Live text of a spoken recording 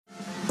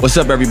What's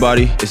up,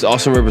 everybody? It's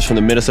Austin Rivers from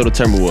the Minnesota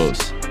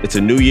Timberwolves. It's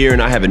a new year,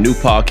 and I have a new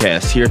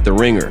podcast here at The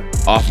Ringer,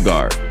 Off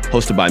Guard,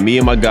 hosted by me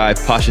and my guy,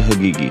 Pasha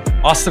Hagigi.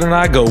 Austin and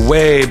I go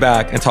way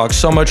back and talk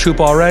so much hoop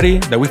already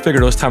that we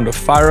figured it was time to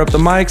fire up the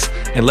mics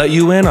and let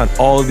you in on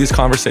all of these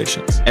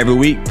conversations. Every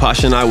week,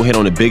 Pasha and I will hit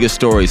on the biggest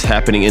stories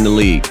happening in the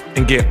league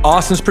and get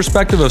Austin's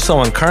perspective of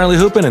someone currently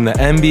hooping in the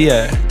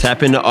NBA.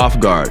 Tap into Off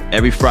Guard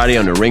every Friday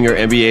on the Ringer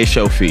NBA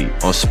show feed,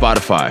 on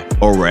Spotify,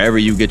 or wherever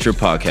you get your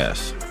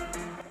podcasts.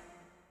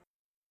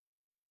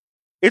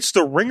 It's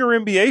the Ringer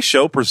NBA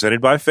show presented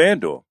by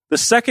FanDuel. The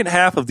second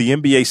half of the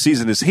NBA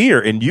season is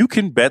here, and you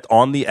can bet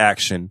on the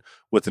action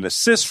with an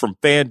assist from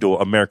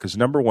FanDuel, America's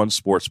 #1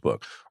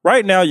 sportsbook.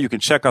 Right now, you can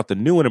check out the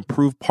new and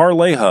improved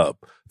Parlay Hub.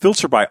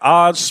 Filter by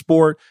odds,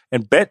 sport,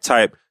 and bet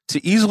type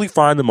to easily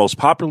find the most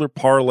popular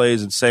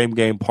parlays and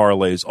same-game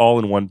parlays all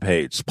in one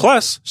page.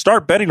 Plus,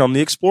 start betting on the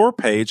Explorer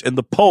page and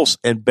the Pulse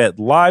and bet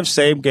live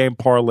same-game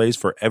parlays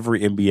for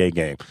every NBA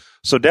game.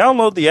 So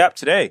download the app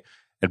today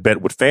and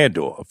bet with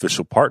FanDuel,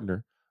 official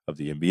partner of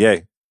the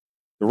NBA.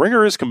 The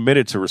Ringer is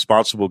committed to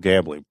responsible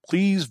gambling.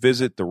 Please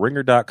visit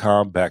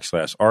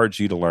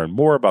theringer.com/RG to learn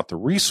more about the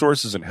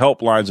resources and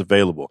helplines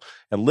available,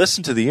 and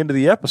listen to the end of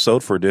the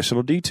episode for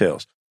additional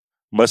details.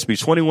 Must be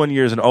 21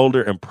 years and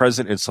older and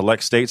present in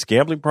select states.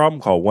 Gambling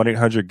problem? Call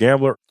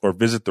 1-800-GAMBLER or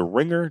visit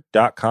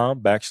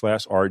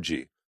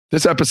theringer.com/RG.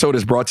 This episode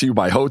is brought to you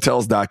by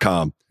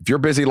Hotels.com. If you're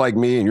busy like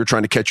me and you're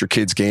trying to catch your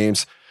kids'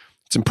 games,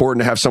 it's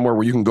important to have somewhere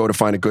where you can go to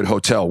find a good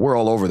hotel. We're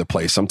all over the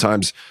place.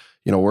 Sometimes,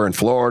 we're in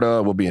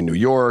Florida, we'll be in New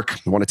York.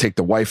 You want to take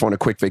the wife on a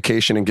quick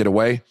vacation and get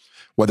away?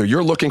 Whether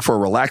you're looking for a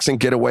relaxing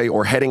getaway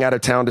or heading out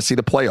of town to see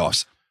the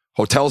playoffs,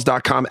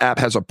 Hotels.com app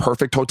has a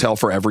perfect hotel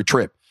for every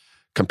trip.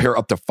 Compare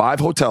up to 5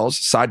 hotels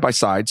side by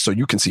side so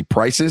you can see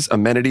prices,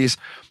 amenities,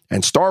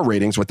 and star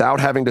ratings without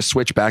having to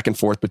switch back and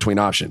forth between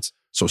options.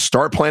 So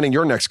start planning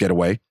your next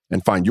getaway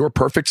and find your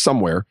perfect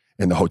somewhere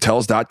in the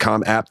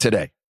Hotels.com app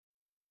today.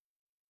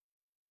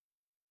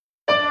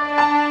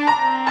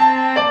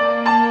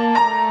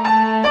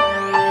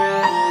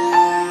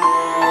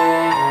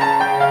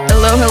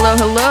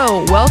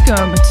 Hello.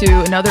 Welcome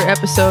to another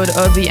episode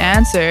of The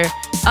Answer.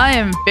 I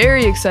am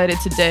very excited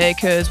today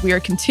because we are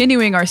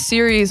continuing our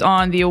series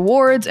on the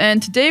awards,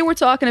 and today we're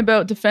talking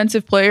about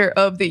Defensive Player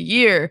of the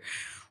Year,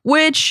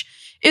 which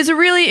is a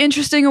really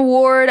interesting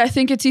award. I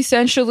think it's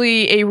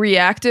essentially a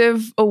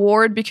reactive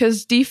award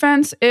because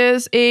defense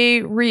is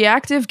a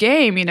reactive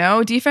game,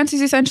 Defense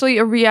is essentially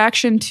a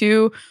reaction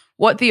to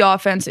what the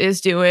offense is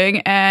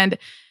doing, and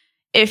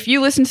if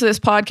you listen to this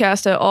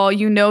podcast at all,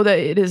 you know that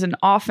it is an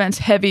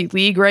offense-heavy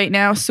league right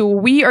now. So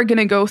we are going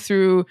to go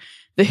through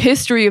the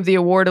history of the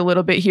award a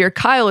little bit here.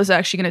 Kyle is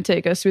actually going to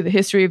take us through the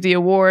history of the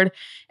award.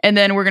 And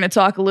then we're going to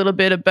talk a little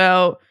bit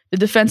about the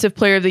Defensive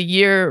Player of the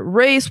Year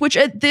race, which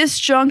at this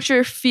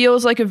juncture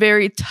feels like a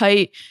very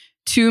tight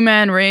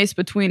two-man race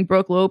between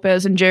Brook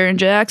Lopez and Jaren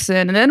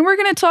Jackson. And then we're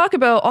going to talk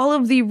about all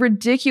of the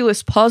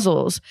ridiculous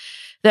puzzles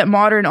that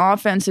modern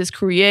offenses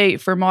create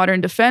for modern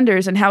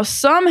defenders and how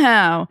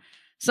somehow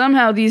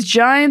these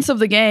giants of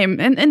the game,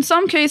 and in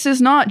some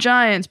cases not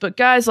giants, but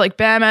guys like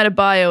Bam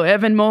Adebayo,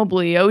 Evan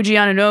Mobley, OG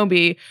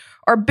Anunoby,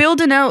 are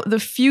building out the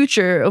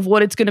future of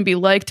what it's going to be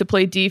like to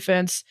play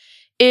defense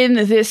in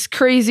this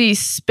crazy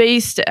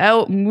spaced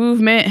out,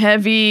 movement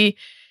heavy,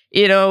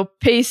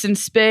 pace and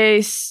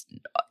space,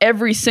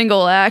 every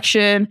single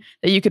action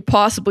that you could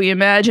possibly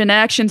imagine,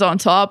 actions on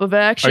top of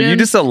action. Are you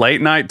just a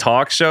late night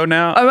talk show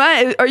now?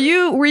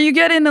 Were you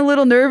getting a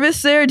little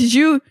nervous there? Did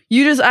you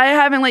I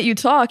haven't let you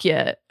talk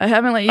yet. I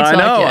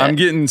know, I'm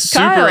getting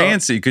super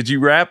antsy. Could you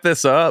wrap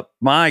this up?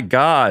 My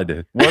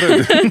God. What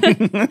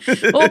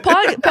well,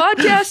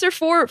 podcasts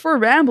are for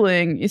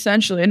rambling,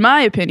 essentially, in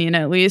my opinion,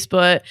 at least,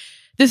 but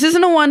this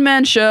isn't a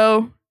one-man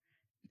show.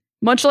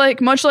 Much like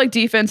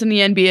defense in the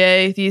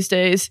NBA these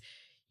days,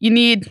 you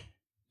need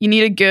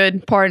a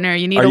good partner.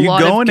 You need a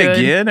lot of good. Are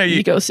you going again?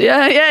 Egos. Yeah.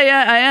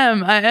 I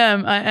am.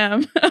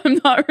 I'm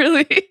not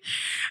really.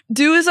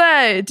 Do as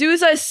I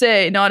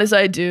say, not as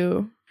I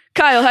do.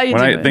 Kyle, how you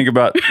doing? When I think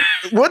about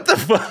what the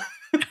fuck.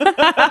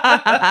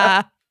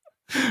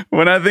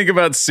 When I think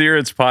about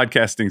Sirat's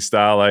podcasting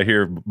style, I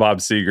hear Bob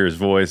Seger's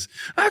voice.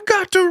 I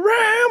got to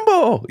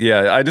ramble.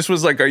 Yeah, I just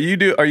was like, are you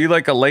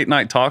like a late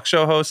night talk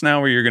show host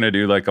now, where you're gonna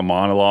do like a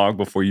monologue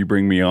before you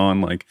bring me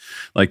on, like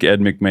Ed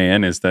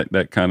McMahon? Is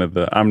that kind of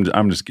the?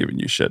 I'm just giving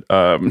you shit.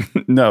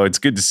 No, it's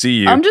good to see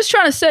you. I'm just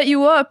trying to set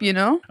you up,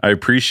 I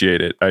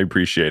appreciate it.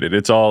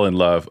 It's all in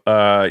love.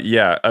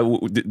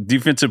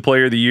 Defensive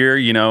Player of the Year.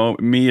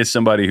 Me as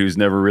somebody who's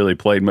never really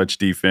played much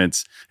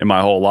defense in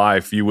my whole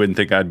life, you wouldn't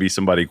think I'd be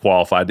somebody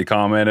qualified to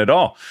comment at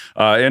all.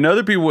 And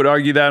other people would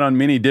argue that on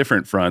many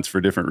different fronts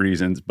for different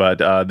reasons.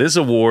 But this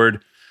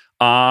award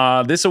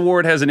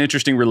has an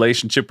interesting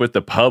relationship with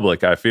the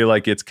public. I feel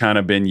like it's kind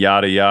of been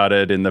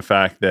yada-yada'd in the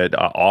fact that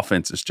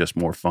offense is just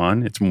more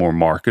fun. It's more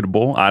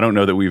marketable. I don't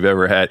know that we've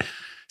ever had.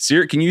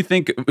 Sirat, can you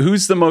think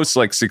who's the most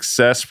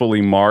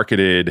successfully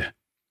marketed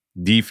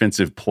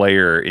defensive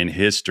player in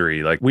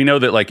history. Like, we know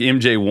that like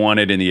MJ won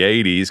it in the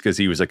 80s because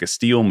he was like a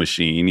steal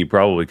machine. He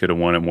probably could have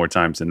won it more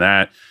times than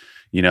that.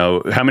 You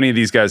know, how many of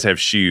these guys have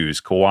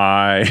shoes?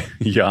 Kawhi,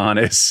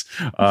 Giannis,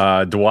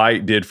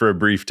 Dwight did for a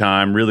brief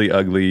time. Really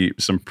ugly,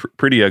 some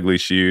pretty ugly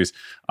shoes.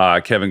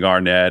 Kevin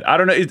Garnett. I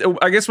don't know.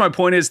 I guess my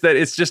point is that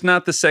it's just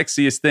not the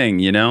sexiest thing.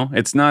 You know,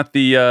 it's not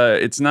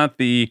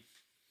the.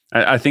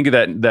 I think of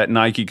that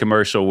Nike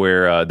commercial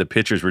where the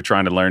pitchers were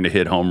trying to learn to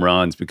hit home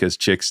runs because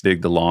chicks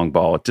dig the long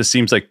ball. It just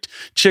seems like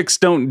chicks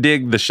don't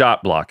dig the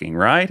shot blocking,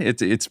 right?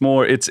 It's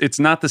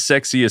not the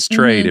sexiest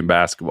trade in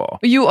basketball.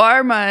 You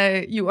are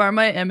my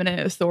eminent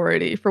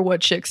authority for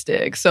what chicks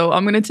dig, so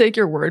I'm going to take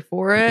your word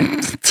for it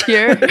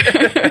here.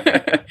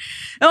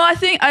 No, I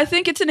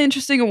think it's an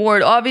interesting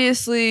award.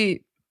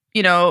 Obviously,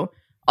 you know,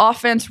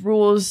 offense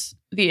rules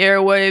the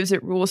airwaves,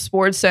 it rules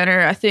Sports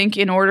Center. I think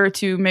in order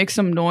to make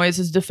some noise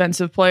as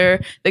defensive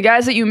player, the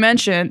guys that you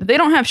mentioned, they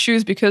don't have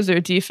shoes because they're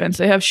defense.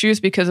 They have shoes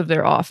because of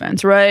their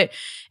offense, right?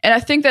 And I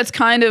think that's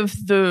kind of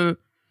the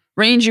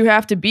range you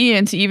have to be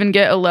in to even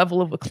get a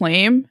level of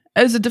acclaim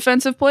as a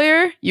defensive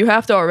player. You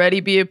have to already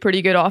be a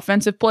pretty good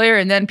offensive player,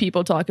 and then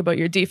people talk about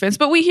your defense.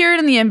 But we hear it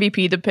in the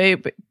MVP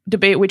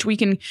debate, which we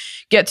can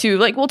get to.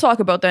 Like, we'll talk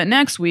about that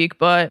next week,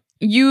 but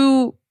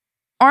you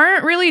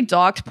aren't really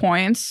docked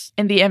points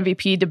in the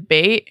MVP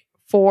debate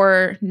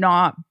for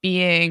not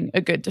being a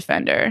good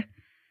defender.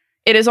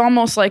 It is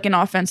almost like an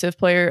Offensive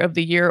Player of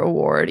the Year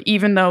award,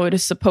 even though it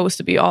is supposed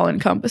to be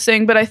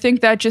all-encompassing. But I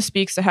think that just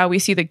speaks to how we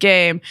see the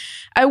game.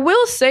 I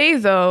will say,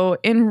 though,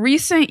 in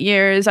recent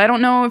years, I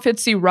don't know if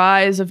it's the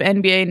rise of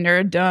NBA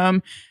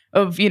nerddom,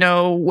 of, you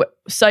know,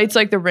 sites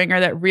like The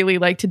Ringer that really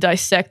like to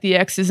dissect the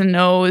X's and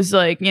O's,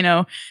 like, you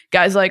know,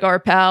 guys like our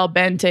pal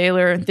Ben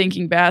Taylor and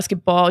Thinking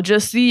Basketball,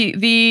 just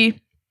the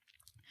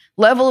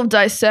level of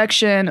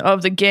dissection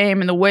of the game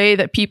and the way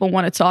that people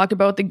want to talk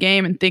about the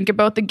game and think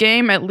about the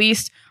game, at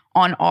least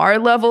on our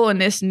level in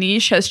this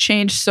niche, has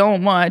changed so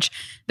much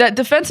that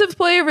Defensive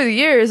Player of the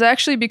Year has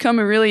actually become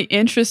a really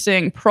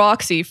interesting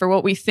proxy for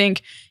what we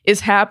think is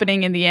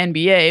happening in the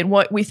NBA and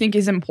what we think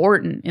is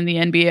important in the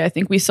NBA. I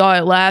think we saw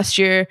it last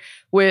year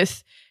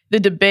with the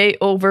debate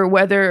over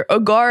whether a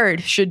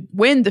guard should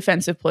win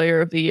Defensive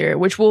Player of the Year,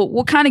 which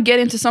we'll kind of get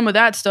into some of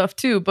that stuff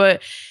too.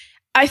 But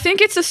I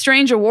think it's a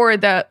strange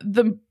award that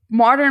the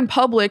modern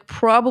public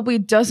probably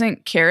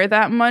doesn't care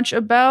that much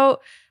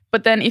about.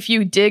 But then if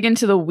you dig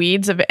into the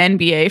weeds of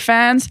NBA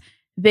fans,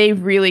 they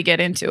really get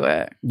into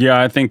it.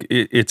 Yeah, I think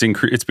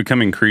it's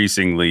become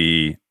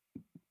increasingly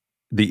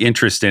the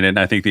interest in it. And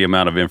I think the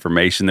amount of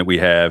information that we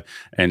have,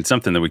 and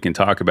something that we can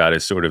talk about,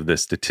 is sort of the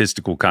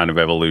statistical kind of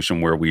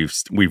evolution where we've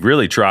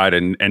really tried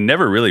and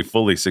never really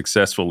fully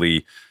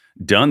successfully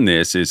done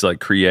this, is like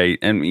create,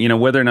 and you know,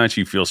 whether or not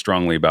you feel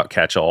strongly about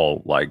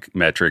catch-all like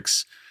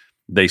metrics,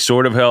 they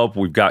sort of help.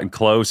 We've gotten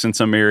close in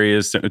some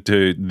areas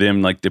to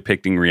them like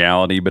depicting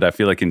reality, but I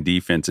feel like in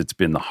defense it's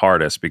been the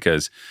hardest,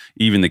 because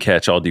even the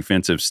catch-all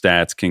defensive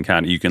stats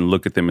can you can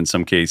look at them in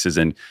some cases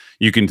and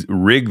you can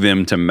rig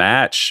them to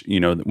match, you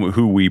know,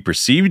 who we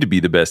perceive to be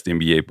the best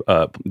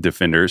NBA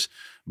defenders,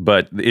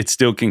 but it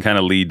still can kind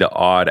of lead to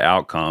odd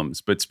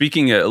outcomes. But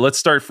speaking of, let's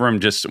start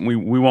from just, we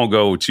won't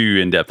go too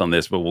in depth on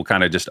this, but we'll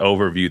kind of just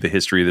overview the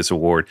history of this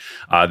award.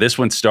 This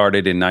one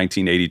started in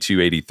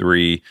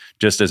 1982-83.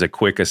 Just as a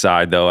quick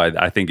aside, though,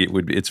 I think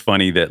it's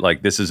funny that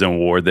like this is an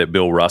award that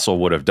Bill Russell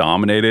would have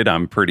dominated.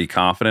 I'm pretty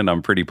confident.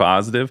 I'm pretty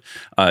positive,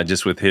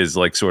 just with his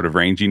like sort of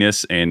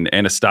ranginess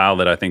and a style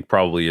that I think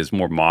probably is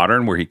more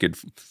modern, where he could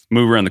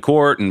move around the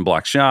court and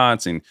block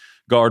shots and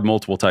guard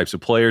multiple types of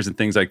players and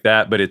things like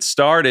that. But it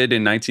started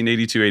in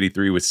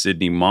 1982-83 with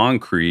Sidney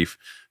Moncrief,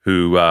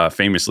 who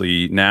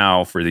famously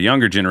now for the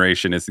younger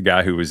generation is the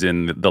guy who was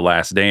in The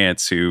Last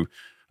Dance, who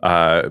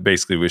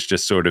basically was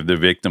just sort of the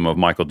victim of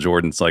Michael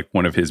Jordan's, like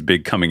one of his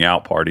big coming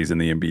out parties in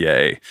the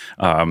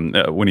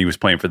NBA when he was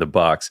playing for the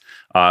Bucks.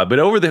 But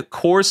over the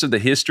course of the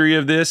history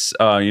of this,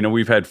 you know,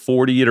 we've had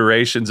 40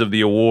 iterations of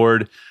the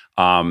award.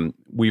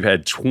 We've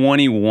had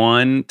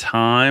 21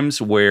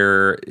 times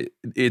where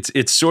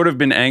it's sort of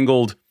been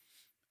angled.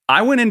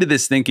 I went into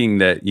this thinking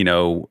that, you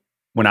know,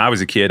 when I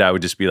was a kid, I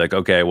would just be like,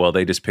 okay, well,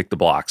 they just picked the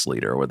blocks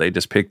leader or they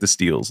just picked the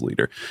steals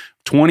leader.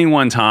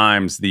 21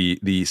 times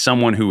the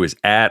someone who is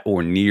at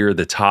or near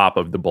the top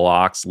of the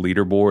blocks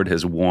leaderboard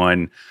has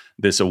won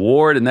this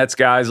award. And that's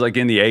guys like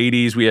in the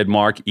 80s, we had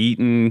Mark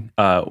Eaton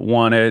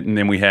won it. And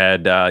then we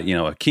had, you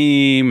know,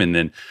 Akeem, and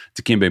then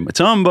Dikembe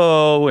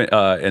Mutombo,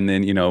 and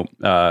then, you know,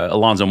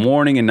 Alonzo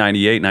Mourning in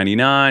 98,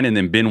 99, and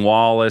then Ben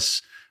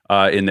Wallace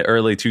in the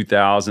early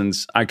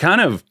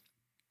 2000s.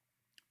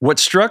 What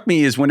struck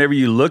me is whenever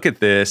you look at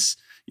this,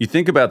 you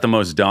think about the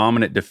most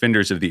dominant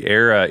defenders of the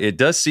era, it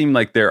does seem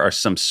like there are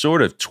some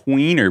sort of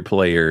tweener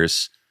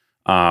players.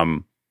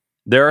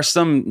 There are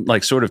some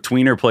like sort of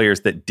tweener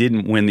players that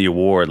didn't win the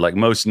award. Like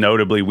most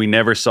notably, we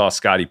never saw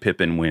Scottie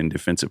Pippen win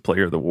Defensive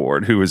Player of the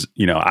Award, who was,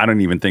 you know, I don't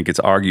even think it's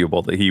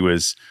arguable that he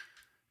was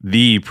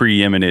the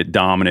preeminent,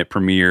 dominant,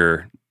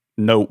 premier,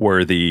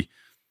 noteworthy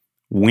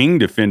wing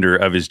defender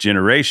of his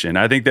generation.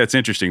 I think that's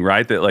interesting,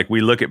 right? That like we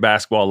look at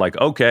basketball like,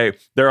 okay,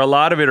 there are a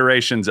lot of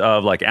iterations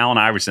of like Allen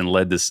Iverson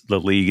led the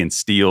league in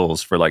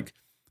steals for like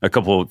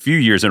a few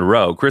years in a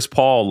row. Chris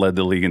Paul led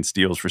the league in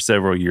steals for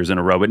several years in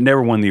a row, but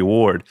never won the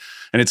award.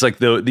 And it's like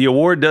the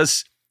award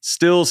does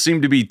still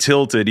seem to be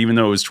tilted, even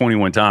though it was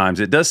 21 times.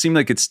 It does seem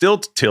like it's still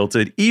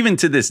tilted, even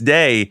to this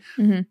day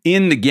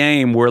in the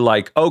game where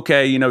like,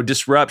 okay, you know,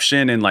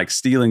 disruption and like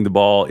stealing the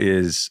ball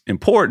is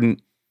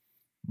important,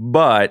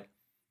 but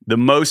the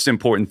most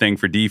important thing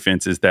for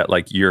defense is that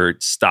like you're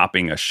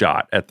stopping a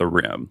shot at the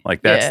rim.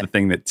 Like that's the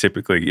thing that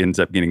typically ends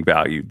up getting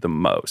valued the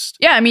most.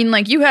 Yeah, I mean,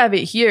 like you have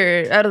it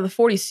here. Out of the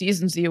 40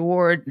 seasons, the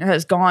award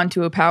has gone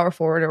to a power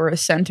forward or a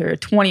center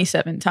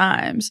 27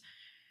 times.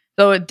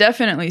 So it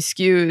definitely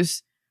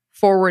skews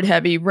forward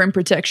heavy, rim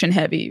protection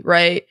heavy,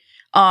 right?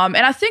 And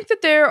I think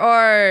that there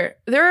are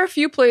a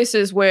few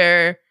places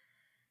where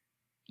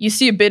you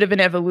see a bit of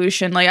an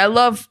evolution. Like I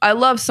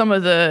love some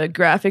of the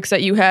graphics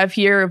that you have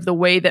here of the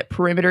way that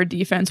perimeter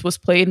defense was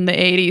played in the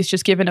 80s,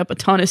 just giving up a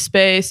ton of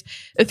space.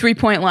 A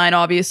 3-point line,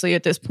 obviously,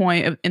 at this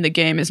point in the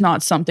game is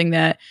not something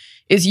that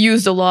is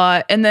used a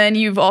lot. And then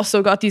you've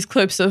also got these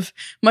clips of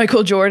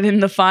Michael Jordan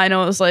in the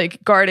finals,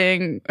 like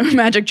guarding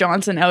Magic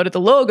Johnson out at the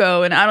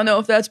logo. And I don't know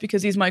if that's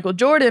because he's Michael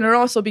Jordan or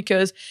also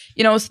because,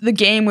 you know, the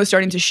game was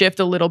starting to shift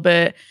a little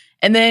bit.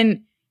 And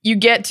then you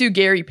get to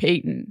Gary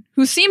Payton,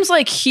 who seems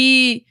like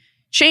he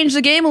changed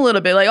the game a little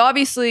bit. Like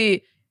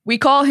obviously we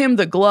call him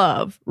the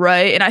glove,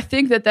 right? And I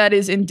think that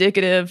is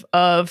indicative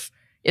of,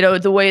 you know,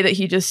 the way that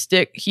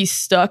he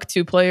stuck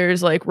to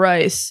players like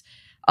Rice.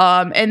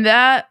 And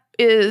that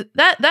is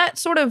that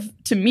sort of,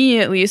 to me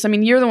at least, I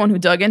mean, you're the one who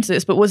dug into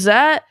this, but was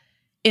that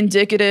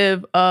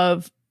indicative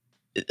of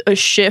a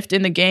shift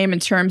in the game in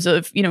terms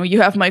of, you know, you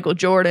have Michael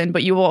Jordan,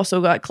 but you've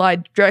also got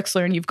Clyde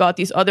Drexler and you've got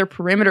these other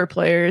perimeter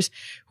players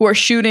who are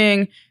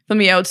shooting from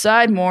the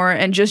outside more,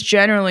 and just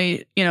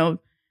generally, you know,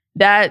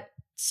 that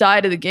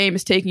side of the game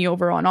is taking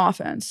over on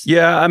offense.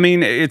 Yeah, I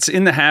mean, it's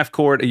in the half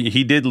court.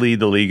 He did lead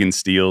the league in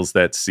steals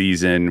that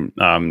season,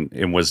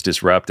 and was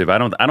disruptive. I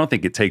don't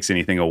think it takes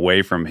anything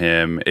away from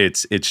him.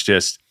 It's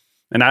just,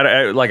 and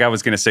I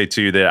was going to say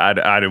too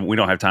that we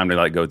don't have time to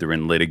like go through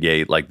and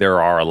litigate. Like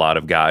there are a lot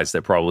of guys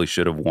that probably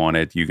should have won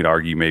it. You could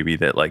argue maybe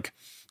that like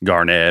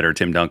Garnett or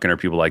Tim Duncan or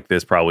people like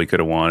this probably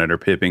could have won it, or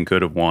Pippen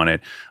could have won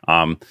it.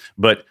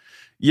 But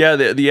yeah,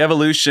 the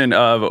evolution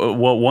of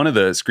one of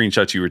the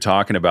screenshots you were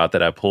talking about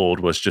that I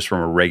pulled was just from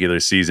a regular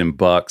season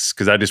Bucks,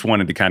 because I just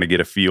wanted to kind of get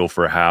a feel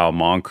for how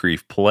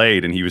Moncrief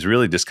played, and he was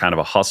really just kind of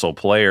a hustle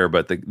player.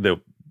 But the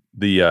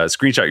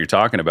screenshot you're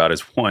talking about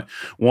is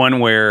one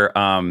where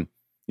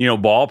you know,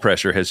 ball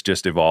pressure has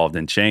just evolved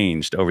and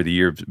changed over the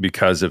years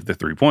because of the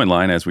 3-point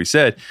line, as we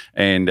said.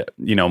 And,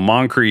 you know,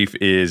 Moncrief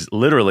is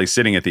literally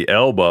sitting at the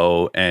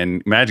elbow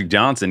and Magic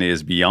Johnson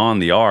is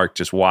beyond the arc,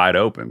 just wide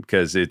open,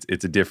 because it's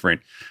a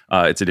different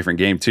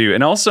game too.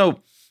 And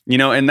also, you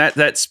know, and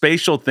that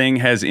spatial thing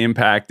has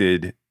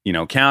impacted, you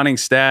know, counting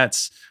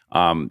stats.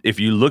 If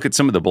you look at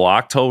some of the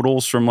block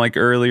totals from like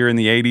earlier in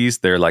the 80s,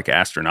 they're like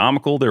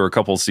astronomical. There were a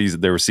couple of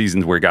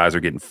seasons where guys are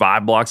getting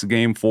 5 blocks a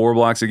game, 4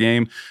 blocks a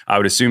game. I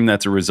would assume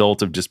that's a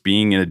result of just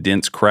being in a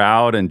dense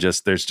crowd and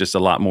there's just a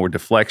lot more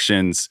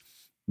deflections.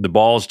 The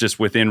ball's just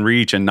within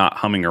reach and not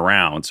humming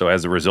around. So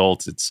as a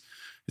result, it's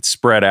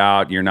spread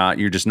out.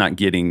 You're just not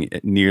getting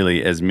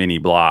nearly as many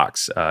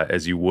blocks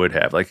as you would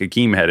have. Like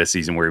Hakeem had a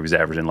season where he was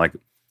averaging like,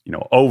 you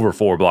know, over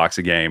 4 blocks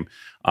a game.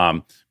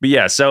 But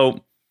yeah,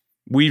 so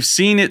we've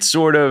seen it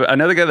sort of.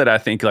 Another guy that I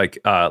think like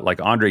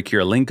Andrei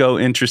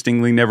Kirilenko,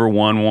 interestingly, never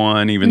won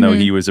one, even though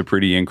he was a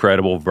pretty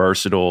incredible,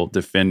 versatile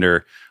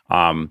defender.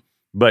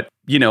 But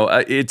you know,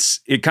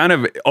 it kind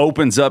of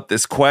opens up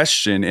this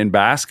question in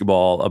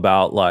basketball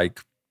about like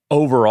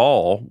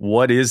overall,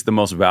 what is the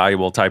most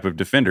valuable type of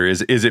defender?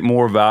 Is it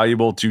more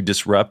valuable to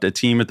disrupt a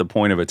team at the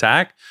point of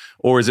attack,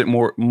 or is it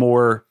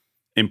more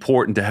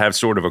important to have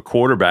sort of a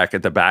quarterback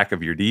at the back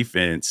of your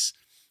defense?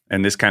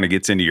 And this kind of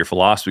gets into your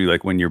philosophy,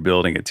 like when you're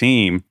building a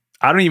team.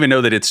 I don't even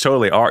know that it's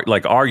totally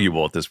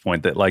arguable at this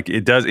point. That like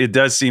it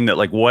does seem that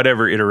like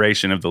whatever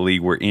iteration of the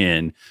league we're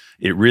in,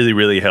 it really,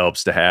 really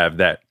helps to have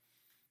that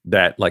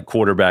like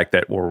quarterback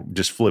that, or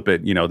just flip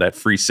it, you know, that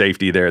free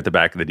safety there at the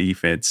back of the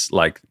defense,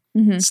 like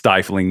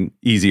stifling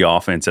easy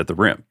offense at the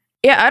rim.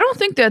 Yeah, I don't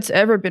think that's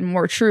ever been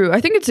more true.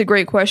 I think it's a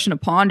great question to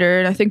ponder,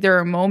 and I think there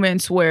are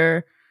moments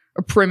where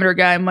a perimeter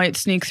guy might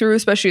sneak through,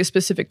 especially a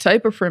specific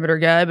type of perimeter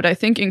guy. But I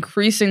think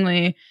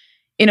increasingly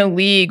in a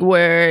league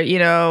where, you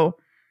know,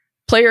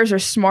 players are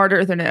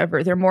smarter than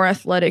ever, they're more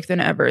athletic than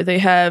ever, they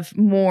have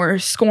more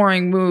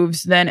scoring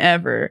moves than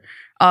ever,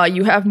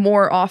 you have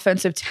more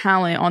offensive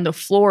talent on the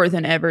floor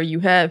than ever.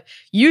 You have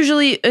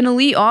usually an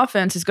elite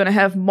offense is going to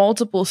have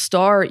multiple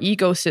star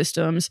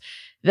ecosystems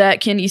that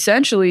can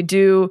essentially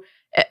do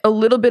a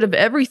little bit of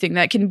everything.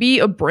 That can be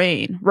a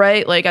brain,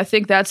 right? Like, I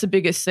think that's the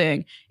biggest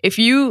thing.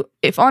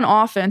 If on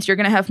offense, you're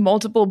going to have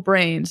multiple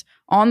brains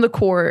on the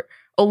court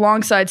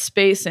alongside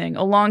spacing,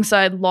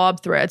 alongside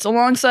lob threats,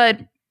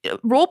 alongside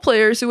role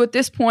players who at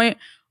this point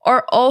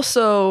are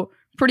also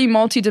pretty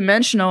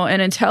multidimensional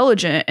and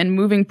intelligent and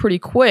moving pretty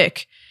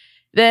quick,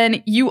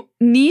 then you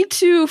need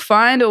to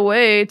find a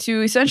way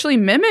to essentially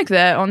mimic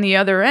that on the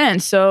other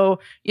end. So,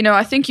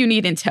 I think you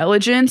need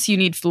intelligence, you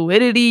need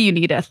fluidity, you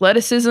need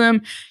athleticism.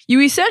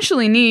 You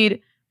essentially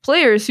need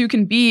players who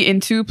can be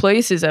in two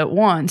places at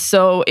once.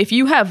 So if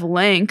you have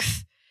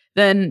length,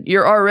 then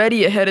you're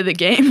already ahead of the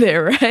game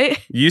there, right?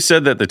 You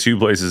said that the two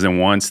places in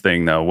once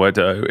thing, though. What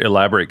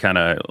elaborate kind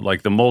of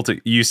like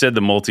you said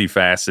the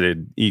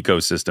multifaceted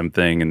ecosystem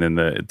thing, and then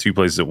the two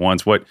places at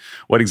once. What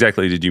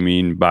exactly did you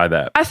mean by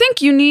that? I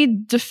think you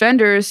need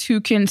defenders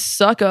who can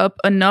suck up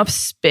enough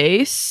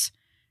space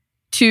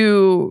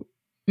to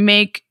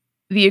make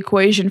the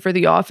equation for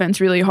the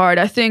offense really hard.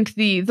 I think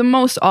the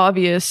most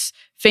obvious,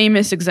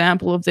 famous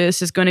example of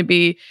this is going to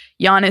be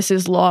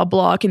Giannis's law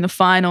block in the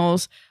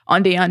finals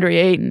on DeAndre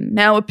Ayton.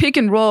 Now, a pick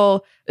and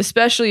roll,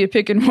 especially a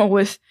pick and roll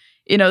with,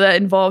 that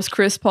involves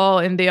Chris Paul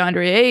and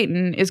DeAndre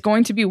Ayton, is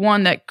going to be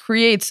one that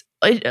creates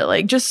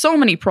like just so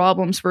many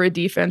problems for a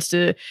defense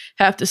to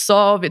have to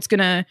solve. It's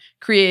going to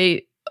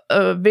create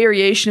a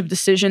variation of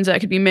decisions that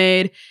could be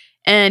made.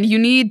 And you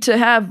need to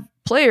have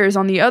players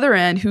on the other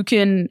end who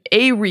can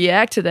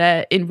react to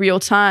that in real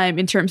time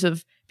in terms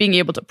of being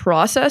able to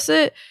process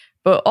it,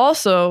 but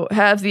also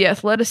have the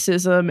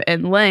athleticism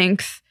and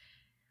length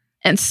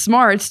and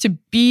smarts to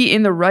be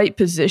in the right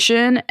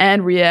position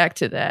and react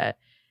to that.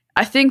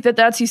 I think that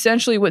that's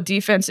essentially what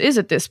defense is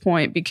at this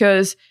point,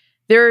 because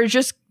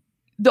the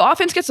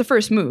offense gets the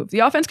first move. The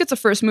offense gets the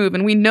first move,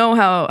 and we know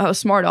how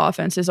smart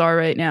offenses are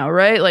right now,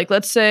 right? Like,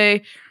 let's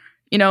say,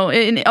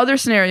 in other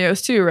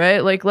scenarios too,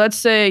 right? Like, let's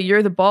say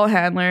you're the ball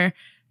handler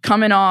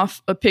coming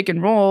off a pick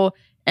and roll,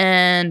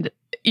 and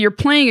you're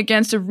playing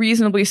against a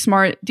reasonably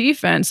smart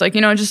defense. Like,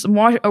 just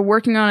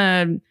working on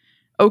an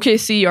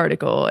OKC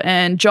article,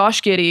 and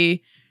Josh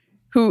Giddey,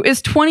 who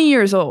is 20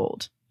 years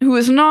old, who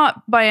is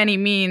not by any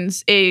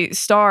means a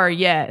star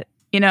yet,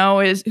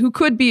 who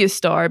could be a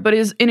star, but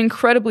is an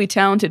incredibly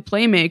talented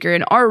playmaker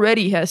and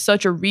already has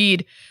such a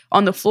read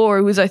on the floor,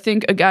 who's, I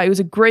think, a guy who's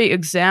a great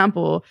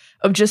example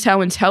of just how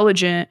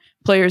intelligent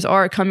players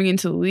are coming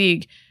into the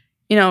league,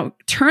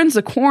 turns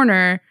the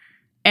corner.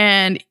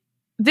 And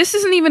this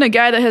isn't even a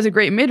guy that has a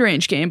great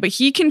mid-range game, but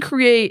he can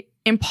create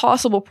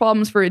impossible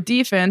problems for a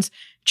defense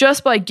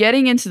just by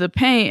getting into the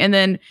paint and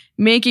then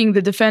making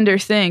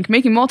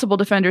multiple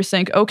defenders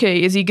think,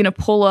 okay, is he going to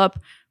pull up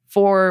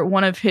for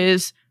one of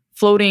his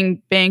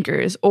floating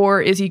bankers, or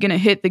is he going to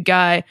hit the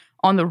guy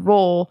on the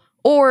roll,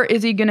 or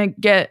is he going to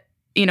get,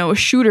 a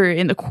shooter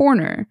in the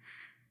corner?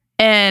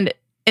 And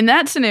in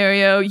that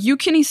scenario, you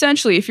can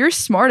essentially, if you're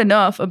smart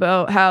enough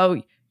about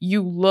how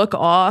you look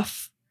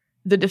off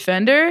the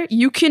defender,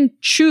 you can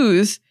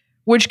choose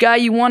which guy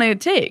you want to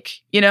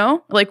take,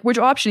 like which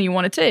option you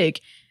want to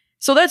take.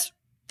 So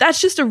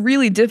that's just a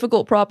really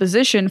difficult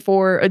proposition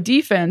for a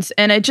defense.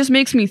 And it just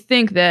makes me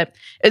think that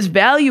as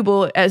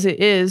valuable as it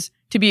is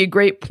to be a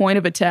great point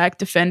of attack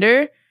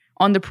defender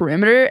on the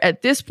perimeter,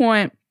 at this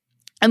point,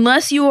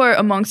 unless you are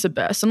amongst the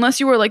best, unless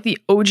you are like the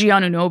OG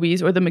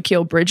Anunobis or the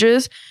Mikal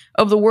Bridges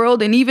of the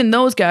world, and even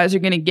those guys are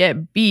going to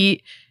get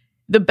beat,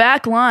 the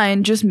back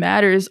line just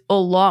matters a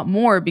lot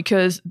more,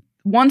 because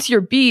once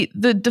you're beat,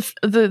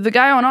 the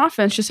guy on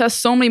offense just has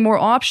so many more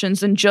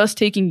options than just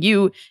taking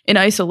you in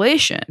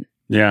isolation.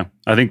 Yeah,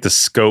 I think the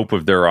scope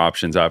of their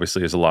options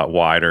obviously is a lot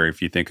wider. If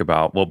you think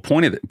about,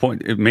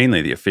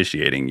 mainly the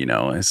officiating,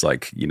 it's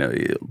like,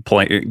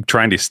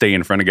 trying to stay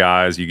in front of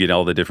guys. You get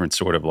all the different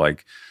sort of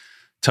like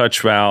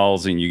touch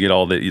fouls, and you get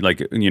all the,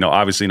 like,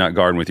 obviously not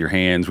guarding with your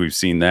hands. We've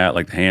seen that,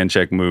 like the hand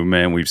check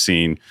movement. We've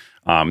seen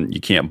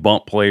you can't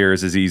bump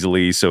players as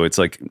easily. So it's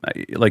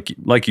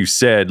like you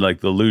said, like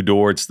the Lou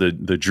Dorts,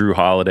 the Drew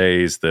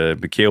Holidays, the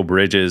Mikal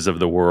Bridges of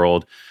the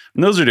world.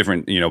 And those are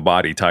different,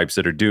 body types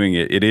that are doing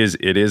it. It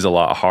is a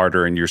lot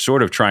harder, and you're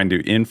sort of trying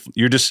to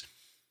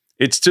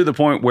it's to the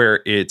point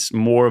where it's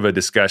more of a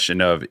discussion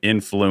of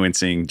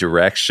influencing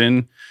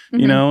direction,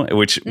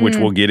 which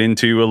we'll get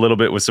into a little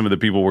bit with some of the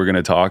people we're going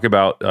to talk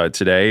about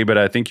today. But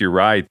I think you're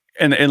right.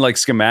 And like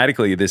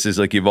schematically, this is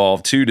like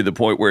evolved too, to the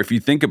point where if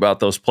you think about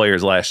those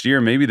players last year,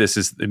 maybe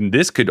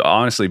this could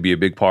honestly be a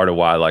big part of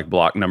why like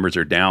block numbers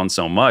are down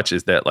so much,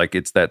 is that like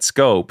it's that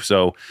scope.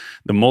 So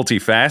the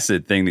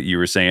multifaceted thing that you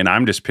were saying,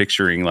 I'm just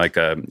picturing like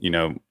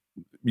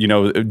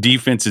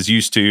defense is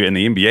used to, and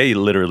the NBA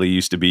literally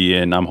used to be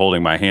in, I'm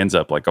holding my hands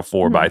up, like a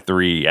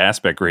 4:3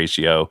 aspect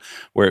ratio,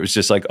 where it was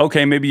just like,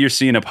 okay, maybe you're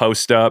seeing a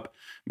post up,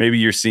 maybe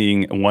you're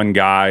seeing one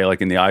guy like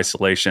in the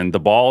isolation,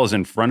 the ball is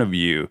in front of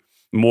you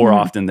more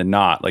often than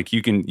not. Like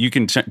you can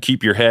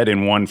keep your head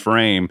in one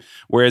frame.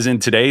 Whereas in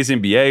today's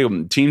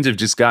NBA, teams have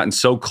just gotten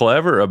so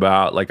clever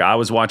about, like, I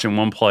was watching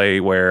one play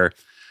where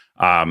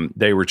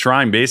they were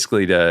trying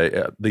basically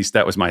to, at least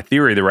that was my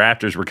theory, the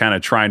Raptors were kind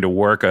of trying to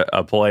work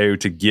a play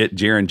to get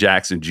Jaren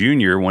Jackson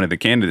Jr., one of the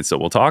candidates that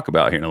we'll talk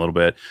about here in a little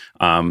bit.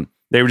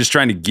 They were just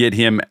trying to get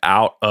him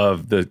out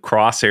of the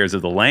crosshairs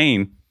of the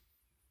lane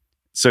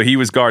So he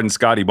was guarding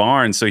Scotty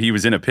Barnes. So he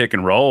was in a pick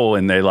and roll,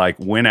 and they like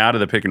went out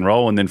of the pick and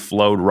roll and then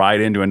flowed right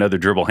into another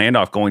dribble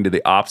handoff going to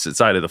the opposite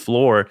side of the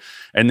floor.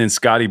 And then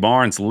Scotty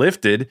Barnes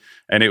lifted,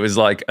 and it was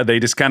like they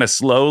just kind of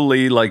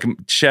slowly, like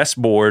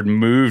chessboard,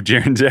 moved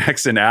Jaren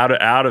Jackson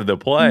out of the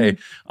play.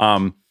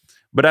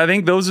 But I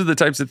think those are the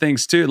types of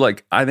things too.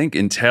 Like I think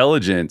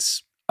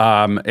intelligence,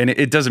 and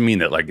it doesn't mean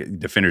that like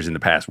defenders in the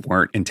past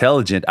weren't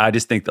intelligent. I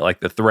just think that like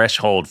the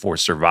threshold for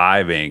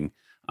surviving,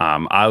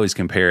 I always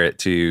compare it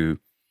to,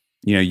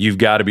 you've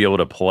got to be able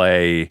to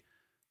play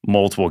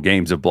multiple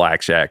games of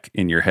blackjack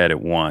in your head at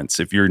once.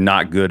 If you're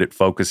not good at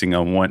focusing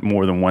on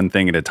more than one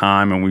thing at a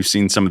time, and we've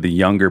seen some of the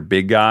younger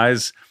big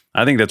guys,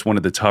 I think that's one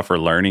of the tougher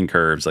learning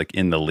curves like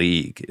in the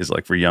league is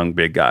like for young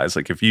big guys.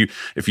 Like if you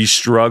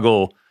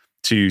struggle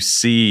to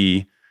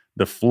see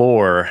the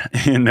floor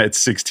in that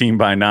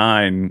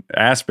 16:9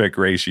 aspect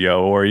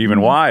ratio or even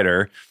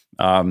wider,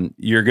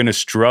 you're going to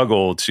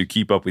struggle to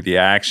keep up with the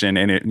action.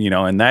 And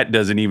and that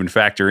doesn't even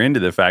factor into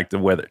the fact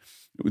of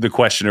the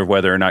question of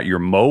whether or not you're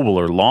mobile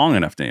or long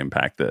enough to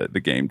impact the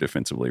game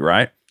defensively,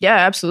 right? Yeah,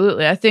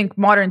 absolutely. I think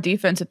modern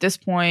defense at this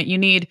point, you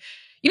need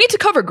to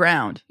cover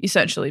ground,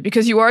 essentially,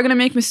 because you are going to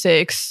make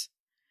mistakes.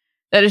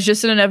 That is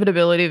just an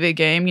inevitability of the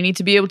game. You need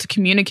to be able to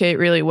communicate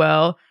really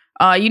well.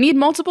 You need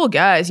multiple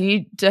guys. You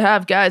need to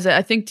have guys that,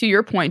 I think to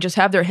your point, just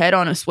have their head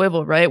on a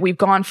swivel, right? We've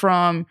gone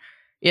from,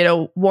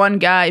 one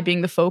guy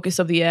being the focus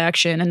of the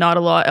action and not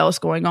a lot else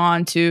going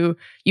on to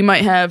you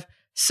might have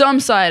some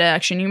side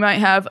action. You might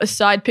have a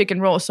side pick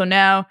and roll. So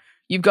now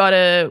you've got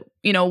to,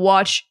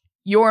 watch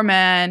your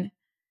man.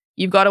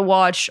 You've got to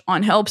watch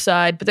on help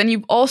side, but then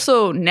you've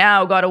also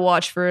now got to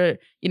watch for,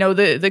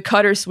 the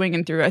cutter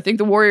swinging through. I think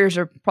the Warriors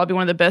are probably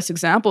one of the best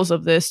examples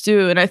of this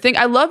too. And I think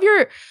I love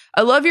your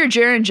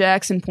Jaren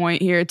Jackson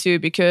point here too,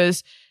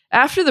 because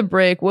after the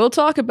break, we'll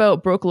talk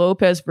about Brook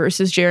Lopez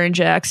versus Jaren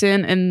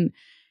Jackson. And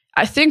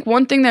I think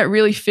one thing that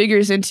really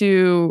figures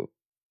into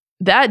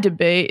that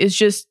debate is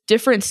just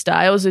different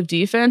styles of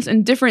defense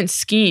and different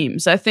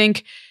schemes. I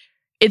think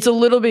it's a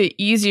little bit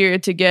easier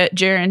to get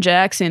Jaren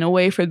Jackson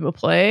away from the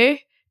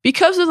play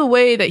because of the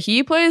way that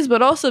he plays,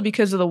 but also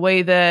because of the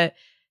way that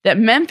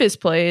Memphis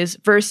plays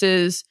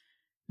versus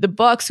the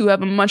Bucks, who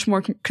have a much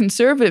more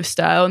conservative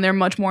style, and they're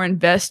much more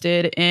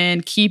invested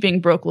in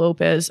keeping Brook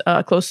Lopez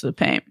close to the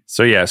paint.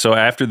 So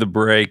after the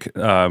break,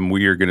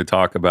 we are going to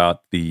talk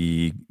about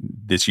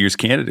this year's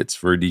candidates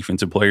for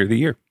Defensive Player of the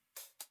Year.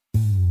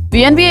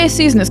 The NBA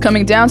season is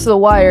coming down to the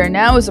wire, and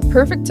now is a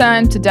perfect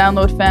time to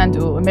download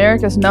FanDuel,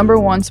 America's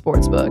 #1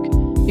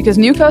 sportsbook. Because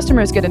new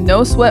customers get a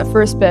no-sweat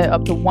first bet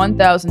up to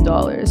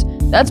 $1,000.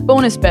 That's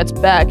bonus bets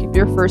back if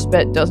your first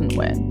bet doesn't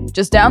win.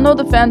 Just download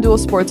the FanDuel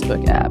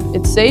Sportsbook app.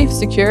 It's safe,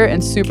 secure,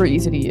 and super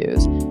easy to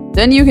use.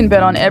 Then you can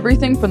bet on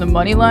everything from the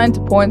money line to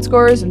point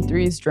scorers and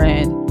threes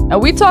drained. Now,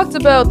 we talked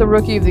about the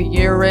Rookie of the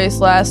Year race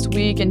last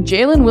week, and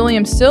Jalen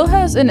Williams still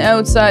has an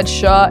outside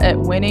shot at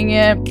winning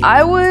it.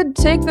 I would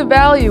take the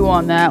value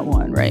on that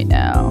one right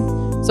now.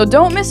 So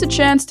don't miss a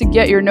chance to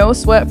get your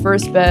no-sweat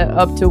first bet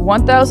up to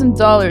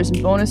 $1,000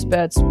 in bonus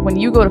bets when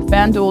you go to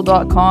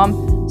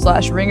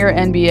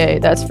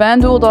FanDuel.com/RingerNBA. That's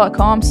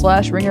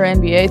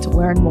FanDuel.com/RingerNBA to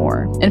learn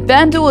more. And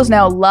FanDuel is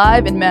now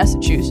live in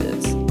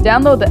Massachusetts.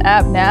 Download the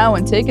app now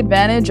and take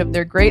advantage of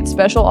their great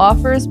special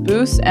offers,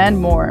 boosts, and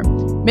more.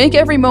 Make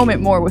every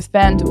moment more with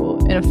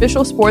FanDuel, an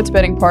official sports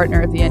betting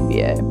partner of the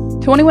NBA.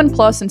 21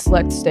 plus in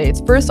select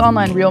states. First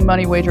online real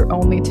money wager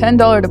only.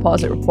 $10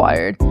 deposit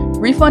required.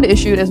 Refund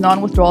issued as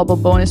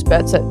non-withdrawable bonus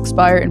bets that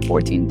expire in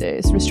 14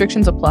 days.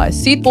 Restrictions apply.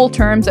 See full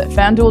terms at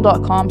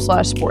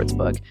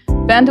FanDuel.com/sportsbook.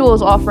 FanDuel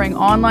is offering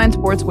online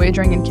sports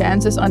wagering in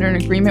Kansas under an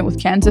agreement with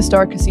Kansas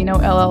Star Casino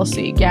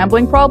LLC.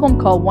 Gambling problem?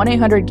 Call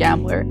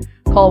 1-800-GAMBLER.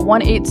 Call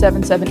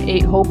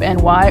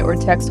 1-877-8-HOPE-NY or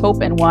text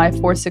HOPE-NY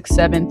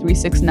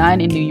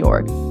 467-369 in New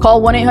York.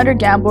 Call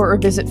 1-800-GAMBLER or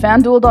visit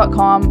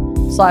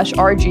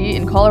FanDuel.com/RG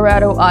in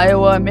Colorado,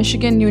 Iowa,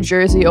 Michigan, New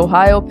Jersey,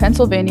 Ohio,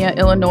 Pennsylvania,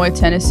 Illinois,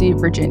 Tennessee,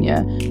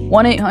 Virginia.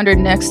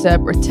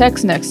 1-800-NEXT-STEP or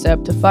text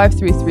NEXT-STEP to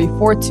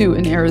 53342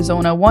 in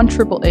Arizona,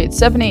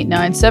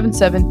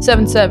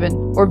 1-888-789-7777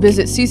 or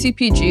visit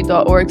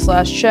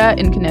ccpg.org/chat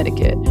in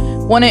Connecticut.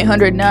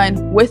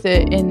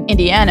 1-800-9-WITH-IT in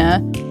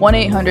Indiana,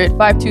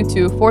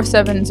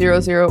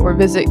 1-800-522-4700 or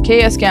visit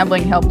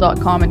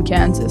ksgamblinghelp.com in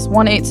Kansas,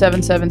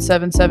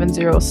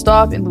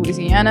 1-877-770-STOP in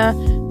Louisiana,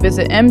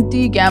 visit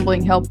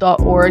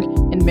mdgamblinghelp.org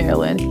in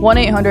Maryland,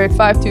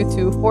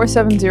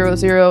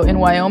 1-800-522-4700 in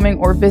Wyoming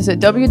or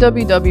visit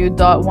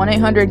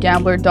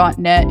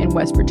www.1800gambler.net in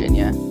West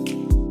Virginia.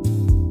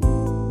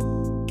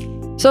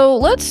 So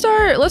let's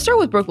start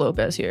with Brook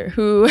Lopez here,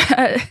 who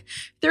at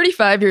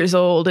 35 years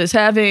old is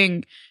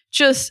having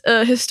just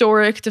a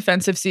historic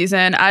defensive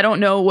season. I don't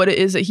know what it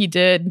is that he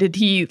did. Did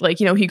he,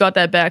 he got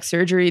that back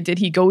surgery? Did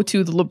he go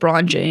to the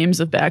LeBron James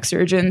of back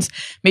surgeons?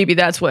 Maybe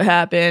that's what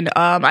happened.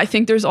 I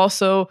think there's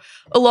also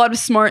a lot of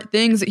smart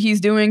things that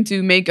he's doing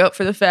to make up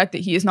for the fact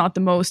that he is not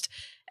the most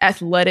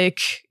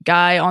athletic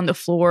guy on the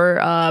floor.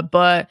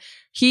 But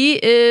he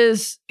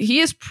is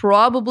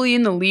probably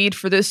in the lead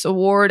for this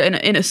award, and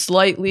in a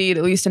slight lead,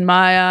 at least in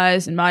my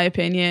eyes, in my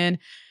opinion.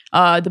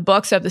 The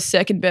Bucks have the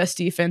second best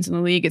defense in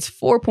the league. It's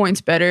 4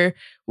 points better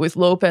with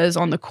Lopez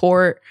on the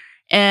court,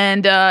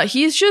 and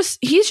he's just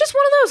one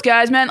of those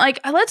guys, man. Like,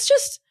 let's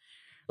just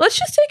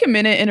take a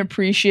minute and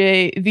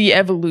appreciate the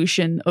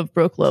evolution of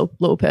Brook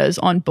Lopez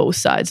on both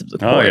sides of the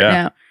court. Oh, yeah.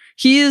 Now,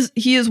 he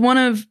is one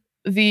of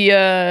the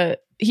I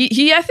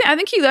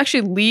think he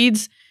actually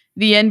leads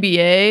the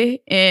NBA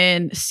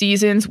in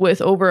seasons with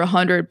over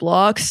 100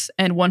 blocks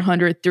and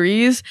 100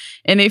 threes.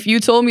 And if you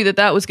told me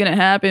that was going to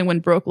happen when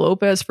Brook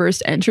Lopez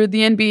first entered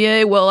the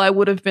NBA, well, I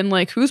would have been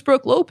like, who's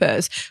Brook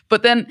Lopez?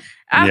 But then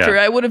after,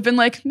 I would have been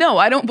like, no,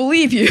 I don't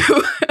believe you.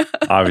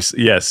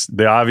 Obviously, yes.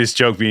 The obvious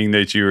joke being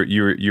that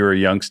you're a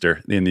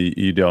youngster and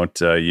you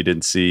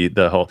didn't see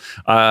the whole.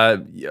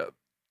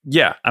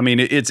 Yeah, I mean,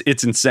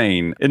 it's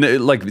insane.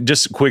 And like,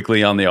 just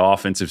quickly on the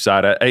offensive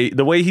side,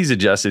 the way he's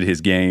adjusted his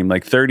game,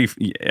 like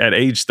at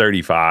age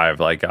 35,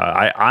 like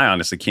I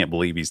honestly can't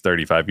believe he's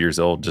 35 years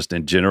old. Just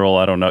in general,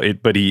 I don't know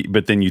it,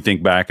 but then you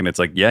think back and it's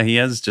like, yeah, he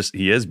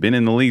has been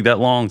in the league that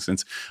long,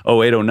 since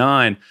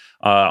 08-09.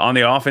 On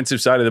the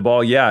offensive side of the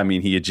ball, yeah, I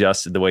mean, he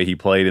adjusted the way he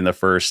played in the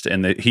first,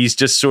 and he's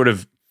just sort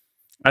of.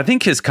 I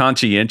think his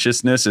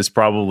conscientiousness is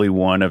probably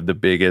one of the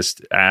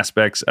biggest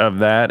aspects of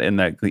that, and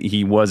that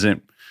he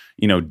wasn't,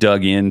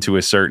 dug into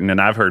a certain,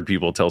 and I've heard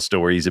people tell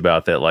stories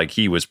about that, like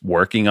he was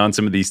working on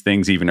some of these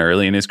things even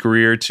early in his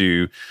career,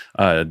 to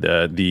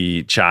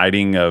the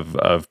chiding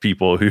of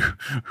people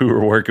who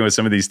were working with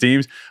some of these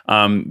teams.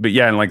 But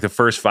yeah, in like the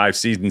first 5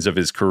 seasons of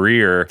his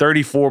career,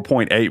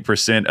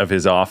 34.8% of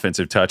his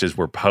offensive touches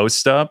were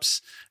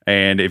post-ups.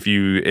 And if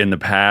you, in the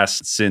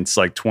past, since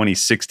like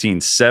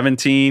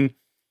 2016-17,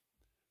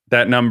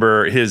 that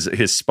number,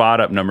 his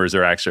spot up numbers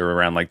are actually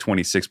around like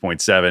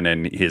 26.7,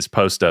 and his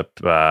post up,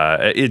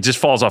 it just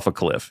falls off a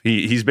cliff.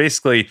 He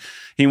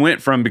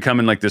went from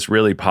becoming like this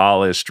really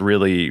polished,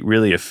 really,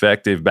 really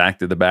effective back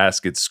to the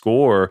basket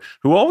scorer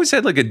who always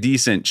had like a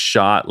decent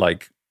shot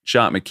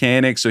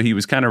mechanic. So he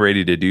was kind of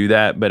ready to do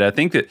that. But I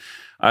think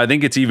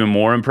it's even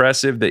more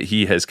impressive that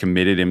he has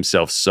committed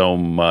himself so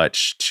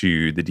much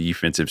to the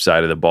defensive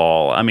side of the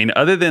ball. I mean,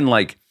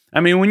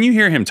 when you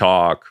hear him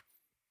talk,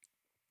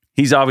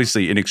 he's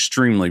obviously an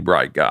extremely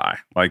bright guy.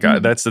 Like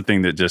that's the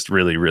thing that just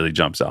really, really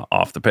jumps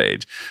off the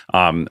page.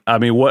 I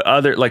mean, what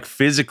other, like,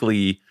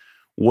 physically,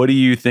 what do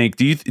you think?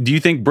 Do you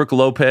think Brook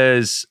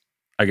Lopez?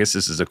 I guess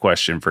this is a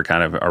question for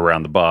kind of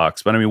around the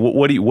box, but I mean,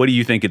 what do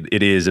you think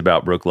it is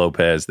about Brook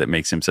Lopez that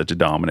makes him such a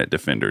dominant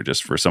defender?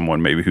 Just for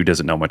someone maybe who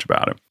doesn't know much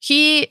about him,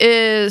 he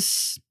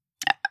is.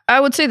 I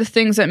would say the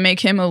things that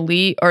make him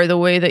elite are the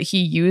way that he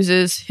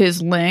uses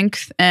his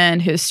length and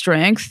his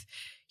strength.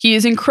 He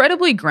is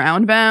incredibly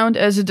ground bound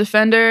as a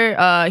defender.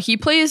 He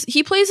plays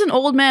an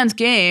old man's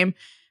game,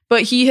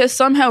 but he has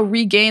somehow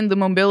regained the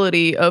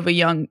mobility of a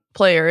young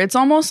player. It's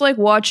almost like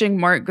watching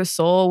Marc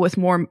Gasol with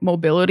more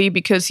mobility,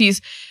 because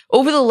he's,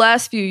 over the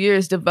last few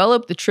years,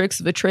 developed the tricks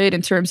of the trade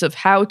in terms of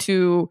how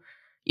to,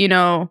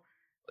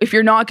 if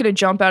you're not going to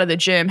jump out of the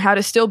gym, how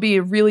to still be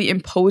a really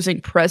imposing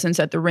presence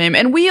at the rim.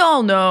 And we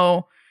all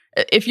know,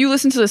 if you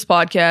listen to this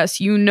podcast,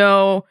 you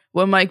know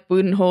what Mike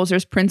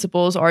Budenholzer's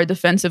principles are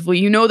defensively.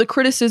 You know the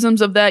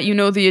criticisms of that. You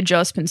know the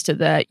adjustments to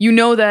that. You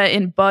know that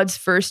in Bud's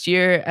first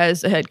year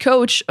as the head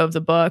coach of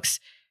the Bucks,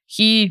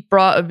 he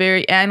brought a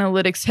very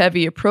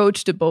analytics-heavy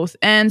approach to both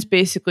ends,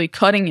 basically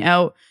cutting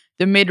out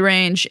the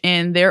mid-range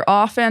in their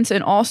offense,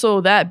 and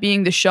also that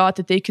being the shot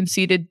that they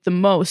conceded the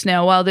most.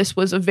 Now, while this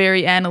was a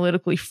very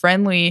analytically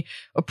friendly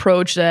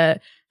approach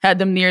that had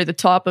them near the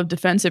top of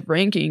defensive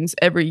rankings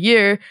every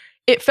year,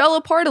 it fell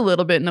apart a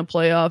little bit in the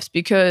playoffs,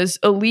 because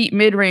elite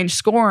mid-range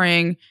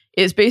scoring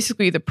is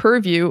basically the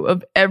purview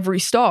of every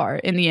star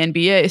in the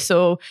NBA.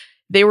 So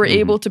they were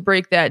able to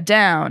break that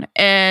down.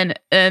 And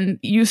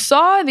you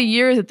saw the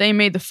year that they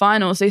made the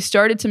finals, they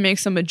started to make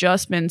some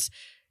adjustments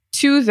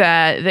to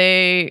that.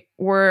 They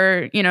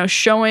were,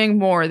 showing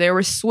more. They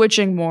were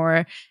switching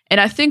more. And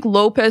I think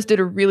Lopez did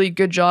a really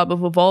good job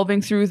of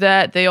evolving through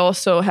that. They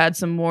also had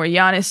some more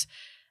Giannis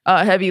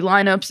heavy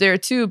lineups there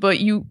too. But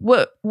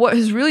what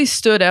has really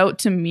stood out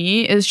to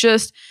me is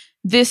just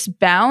this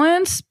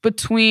balance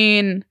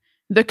between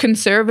the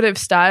conservative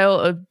style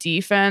of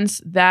defense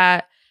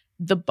that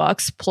the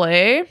Bucks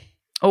play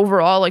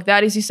overall, like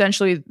that is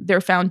essentially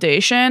their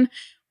foundation,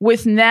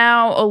 with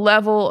now a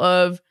level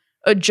of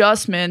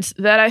adjustments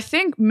that I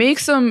think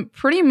makes them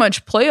pretty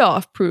much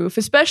playoff proof,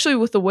 especially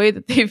with the way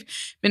that they've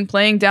been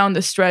playing down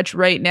the stretch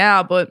right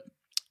now. But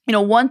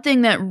one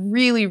thing that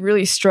really,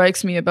 really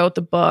strikes me about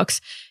the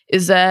Bucks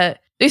is that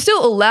they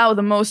still allow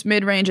the most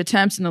mid-range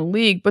attempts in the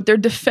league, but they're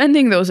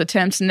defending those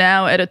attempts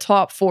now at a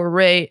top 4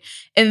 rate.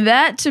 And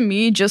that, to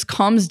me, just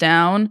comes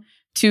down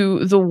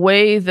to the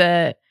way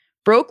that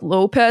Brook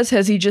Lopez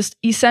he just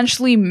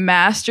essentially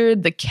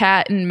mastered the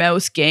cat and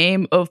mouse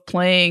game of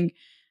playing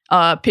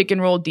pick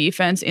and roll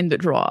defense in the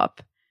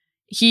drop.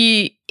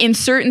 He, in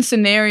certain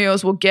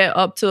scenarios, will get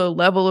up to the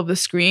level of the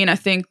screen. I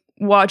think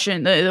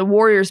watching the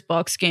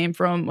Warriors-Bucks game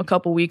from a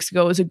couple weeks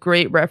ago is a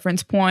great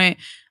reference point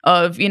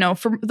of,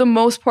 for the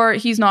most part,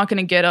 he's not going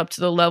to get up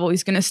to the level.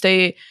 He's going to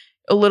stay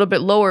a little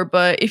bit lower.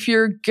 But if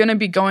you're going to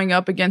be going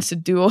up against a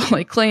duo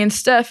like Klay and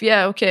Steph,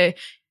 yeah, okay,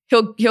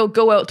 he'll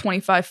go out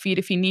 25 feet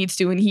if he needs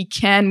to, and he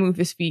can move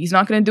his feet. He's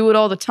not going to do it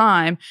all the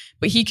time,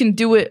 but he can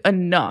do it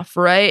enough,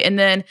 right? And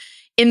then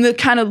in the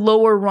kind of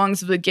lower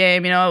rungs of the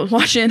game, I was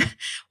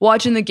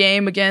watching the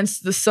game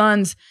against the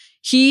Suns.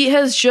 He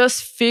has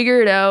just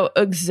figured out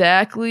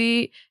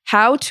exactly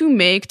how to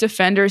make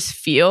defenders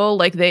feel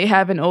like they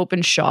have an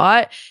open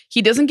shot.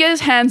 He doesn't get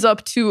his hands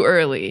up too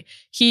early.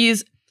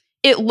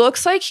 It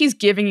looks like he's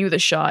giving you the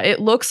shot. It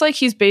looks like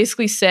he's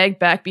basically sagged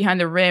back behind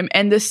the rim.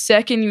 And the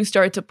second you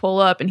start to pull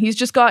up, and he's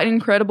just got an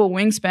incredible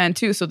wingspan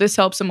too, so this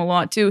helps him a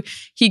lot too.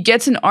 He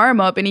gets an arm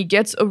up and he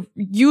gets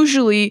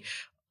usually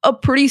a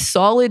pretty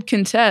solid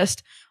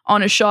contest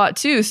on a shot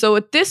too. So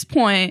at this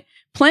point,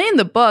 playing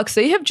the Bucks,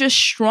 they have just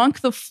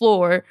shrunk the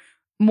floor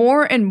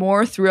more and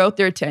more throughout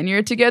their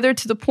tenure together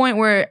to the point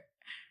where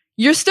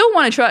you still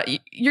want to try.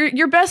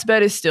 Your best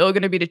bet is still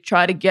going to be to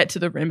try to get to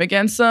the rim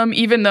against them,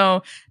 even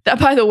though that,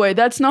 by the way,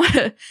 that's not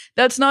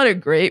a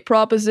great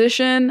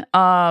proposition.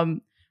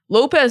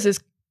 Lopez is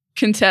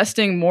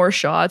contesting more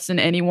shots than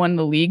anyone in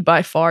the league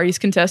by far. He's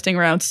contesting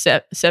around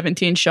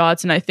 17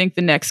 shots, and I think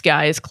the next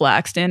guy is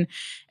Claxton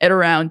at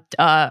around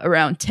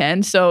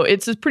 10. So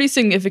it's a pretty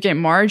significant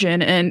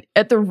margin. And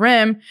at the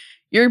rim,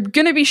 you're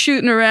going to be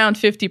shooting around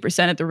 50%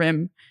 at the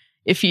rim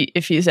if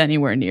he's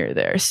anywhere near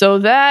there. So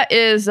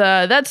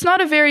that's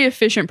not a very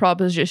efficient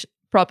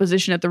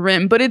proposition at the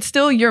rim, but it's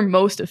still your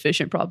most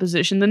efficient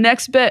proposition. The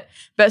next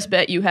best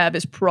bet you have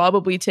is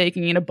probably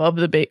taking it above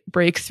the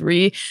break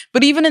three.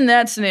 But even in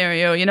that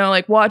scenario,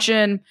 like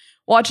watching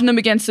them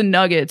against the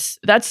Nuggets,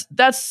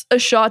 that's a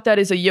shot that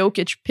is a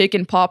Jokic pick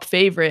and pop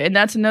favorite, and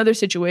that's another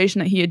situation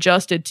that he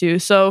adjusted to.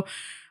 So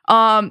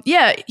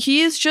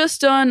he's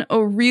just done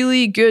a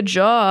really good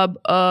job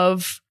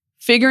of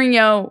figuring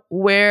out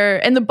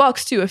where, and the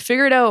Bucks too, have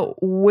figured out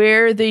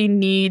where they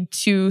need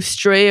to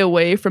stray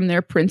away from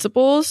their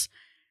principles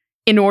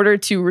in order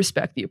to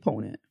respect the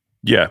opponent.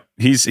 Yeah,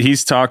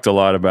 he's talked a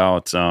lot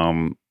about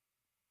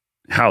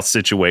how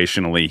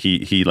situationally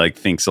he like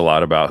thinks a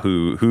lot about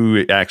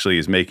who actually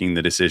is making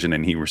the decision,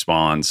 and he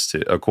responds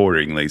to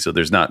accordingly. So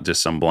there's not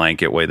just some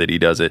blanket way that he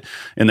does it.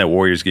 In that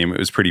Warriors game, it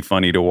was pretty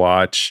funny to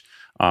watch.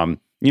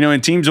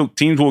 And teams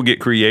will get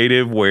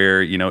creative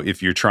where,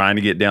 if you're trying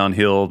to get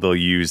downhill, they'll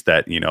use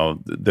that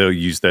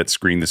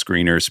screen the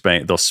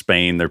screener, they'll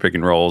Spain their pick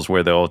and rolls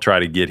where they'll try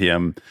to get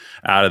him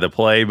out of the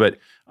play. But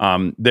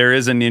there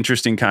is an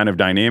interesting kind of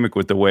dynamic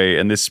with the way,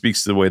 and this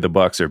speaks to the way the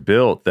Bucks are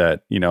built,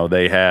 that,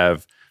 they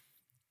have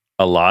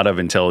a lot of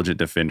intelligent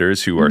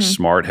defenders who are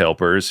smart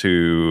helpers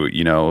who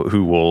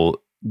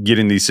will get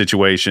in these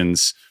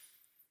situations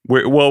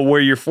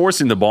where you're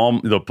forcing the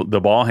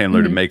ball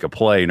handler to make a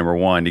play, number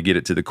one, to get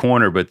it to the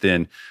corner. But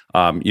then,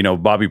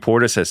 Bobby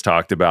Portis has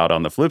talked about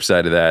on the flip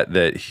side of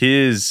that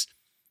his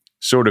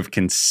sort of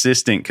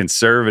consistent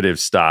conservative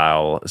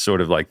style,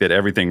 sort of like that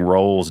everything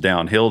rolls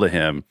downhill to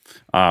him,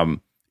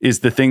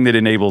 is the thing that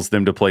enables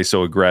them to play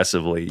so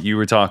aggressively. You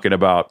were talking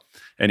about,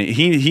 and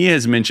he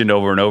has mentioned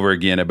over and over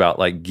again about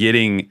like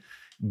getting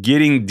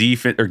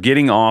defense or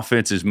getting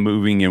offense is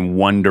moving in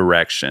one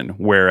direction,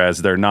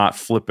 whereas they're not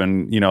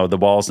flipping, the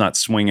ball's not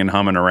swinging,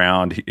 humming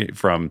around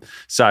from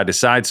side to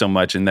side so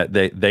much, and that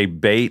they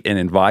bait and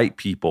invite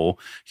people.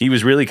 He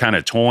was really kind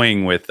of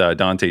toying with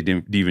Dante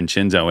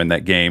DiVincenzo in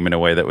that game in a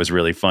way that was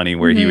really funny,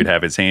 where he would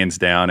have his hands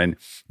down and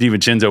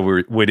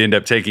DiVincenzo would end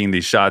up taking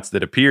these shots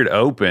that appeared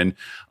open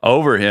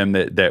over him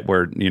that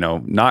were,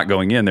 not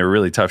going in. They were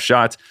really tough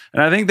shots.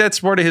 And I think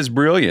that's part of his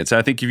brilliance.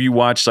 I think if you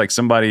watch like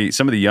some of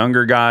the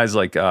younger guys,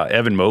 like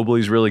Evan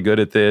Mobley's really good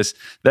at this,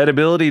 that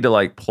ability to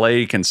like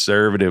play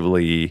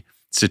conservatively,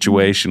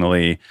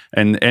 situationally,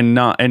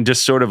 and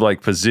just sort of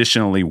like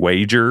positionally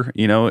wager,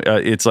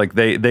 it's like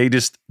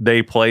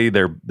they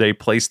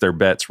place their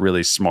bets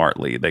really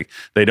smartly.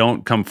 They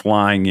don't come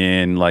flying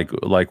in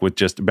like with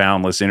just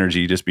boundless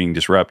energy, just being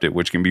disrupted,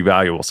 which can be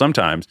valuable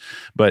sometimes.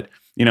 But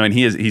and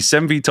he's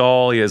 7 feet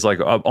tall. He has like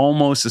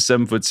almost a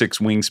 7'6"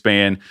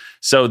 wingspan.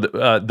 So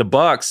the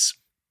Bucks,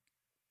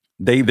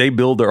 they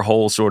build their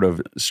whole sort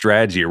of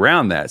strategy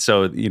around that.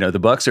 So, the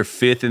Bucks are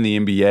 5th in the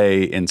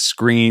NBA in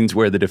screens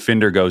where the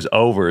defender goes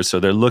over.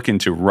 So they're looking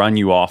to run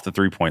you off the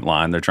 3-point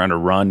line. They're trying to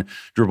run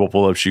dribble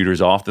pull-up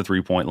shooters off the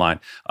 3-point line.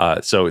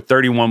 So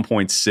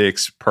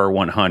 31.6 per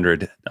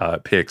 100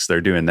 picks, they're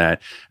doing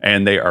that.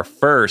 And they are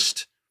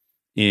first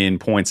in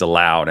points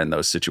allowed in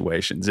those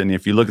situations. And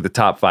if you look at the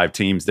top 5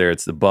 teams there,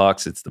 it's the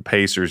Bucks, it's the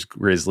Pacers,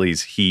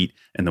 Grizzlies, Heat,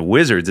 and the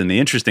Wizards. And the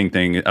interesting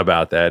thing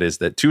about that is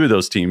that 2 of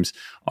those teams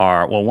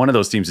one of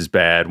those teams is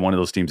bad, one of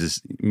those teams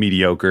is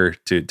mediocre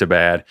to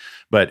bad,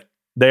 but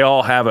they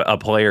all have a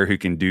player who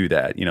can do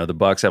that. The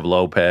Bucks have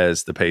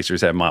Lopez, the Pacers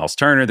have Miles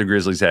Turner, the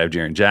Grizzlies have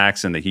Jaren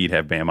Jackson, the Heat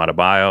have Bam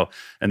Adebayo,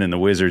 and then the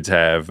Wizards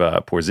have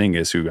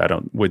Porzingis, who I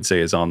wouldn't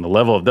say is on the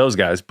level of those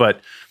guys, but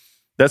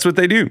That's what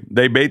they do.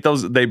 They bait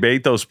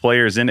those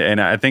players in,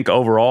 and I think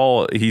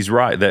overall he's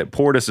right. That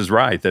Portis is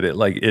right. That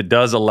it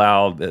does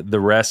allow the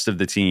rest of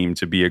the team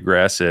to be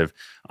aggressive.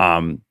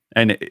 And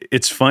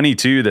it's funny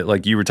too that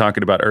like you were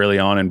talking about early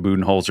on in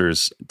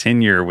Budenholzer's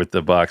tenure with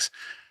the Bucks.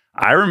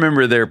 I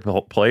remember their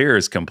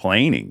players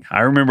complaining.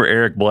 I remember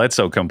Eric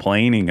Bledsoe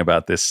complaining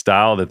about this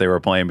style that they were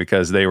playing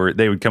because they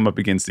would come up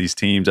against these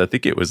teams. I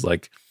think it was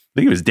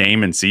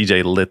Dame and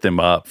CJ lit them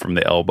up from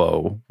the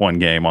elbow one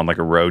game on like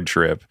a road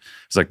trip. It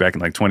was like back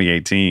in like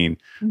 2018.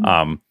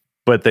 Mm-hmm.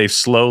 But they've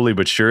slowly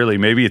but surely,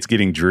 maybe it's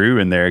getting Drew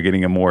in there,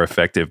 getting a more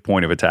effective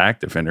point of attack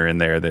defender in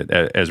there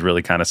that has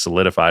really kind of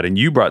solidified. And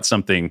you brought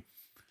something.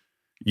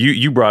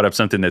 You brought up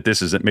something that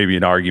this is maybe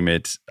an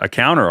argument, a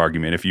counter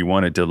argument, if you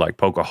wanted to like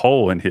poke a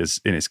hole in his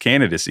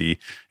candidacy,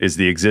 is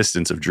the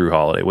existence of Drew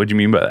Holiday. What do you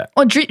mean by that?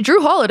 Well,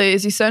 Drew Holiday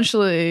is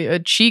essentially a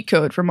cheat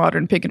code for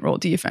modern pick and roll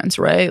defense,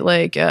 right?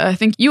 Like I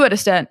think you had a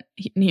stat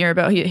in here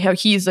about how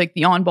he's like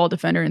the on-ball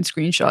defender in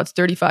screenshots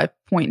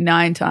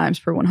 35.9 times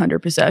per 100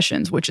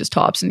 possessions, which is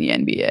tops in the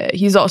NBA.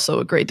 He's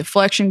also a great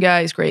deflection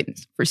guy. He's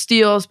great for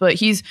steals, but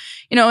he's,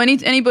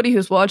 anybody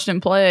who's watched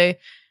him play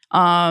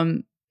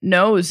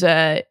knows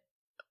that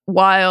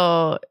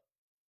while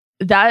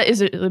that is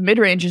the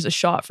mid-range is a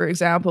shot, for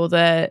example,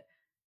 that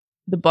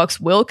the Bucks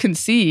will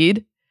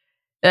concede,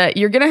 that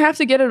you're going to have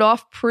to get it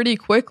off pretty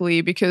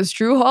quickly because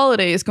Drew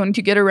Holiday is going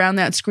to get around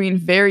that screen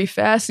very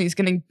fast. And he's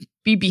going to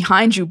be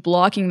behind you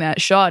blocking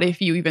that shot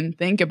if you even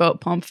think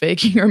about pump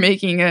faking or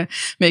making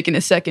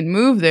a second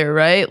move there,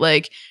 right?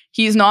 Like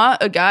he's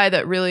not a guy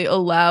that really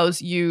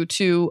allows you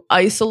to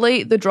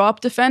isolate the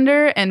drop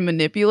defender and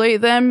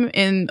manipulate them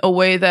in a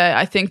way that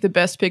I think the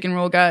best pick and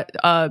roll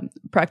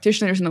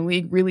practitioners in the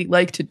league really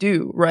like to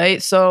do,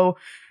 right? So,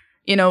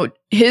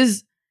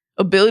 his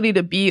ability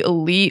to be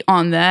elite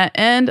on that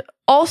end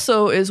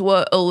also is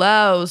what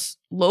allows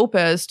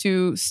Lopez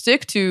to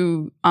stick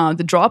to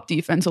the drop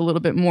defense a little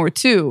bit more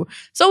too.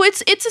 So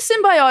it's a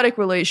symbiotic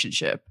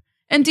relationship.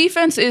 And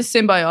defense is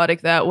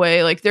symbiotic that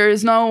way. Like there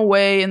is no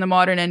way in the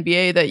modern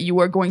NBA that you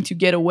are going to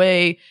get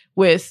away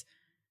with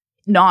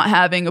not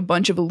having a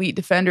bunch of elite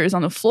defenders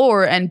on the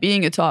floor and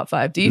being a top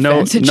 5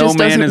 defense. It just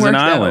doesn't work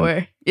that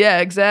way. Yeah,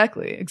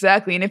 exactly.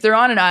 And if they're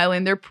on an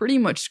island, they're pretty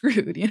much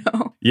screwed,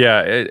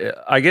 Yeah,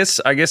 I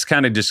guess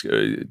kind of just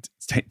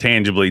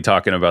tangibly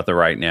talking about the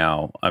right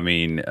now. I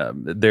mean,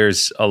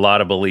 there's a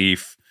lot of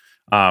belief.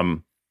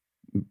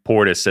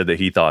 Portis said that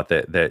he thought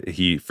that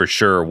he for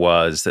sure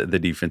was the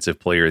defensive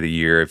player of the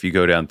year. If you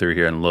go down through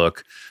here and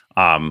look,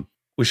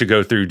 we should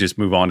go through, just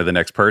move on to the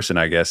next person,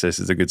 I guess. This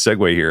is a good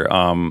segue here.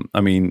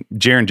 I mean,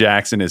 Jaren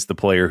Jackson is the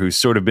player who's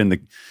sort of been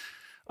the,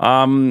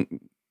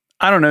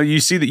 I don't know,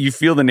 you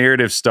feel the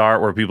narrative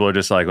start where people are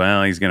just like,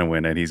 well, he's going to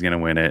win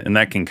it. And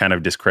that can kind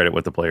of discredit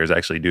what the player is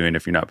actually doing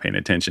if you're not paying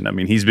attention. I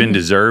mean, he's been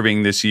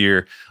deserving this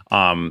year.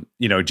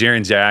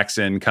 Jaren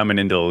Jackson coming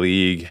into the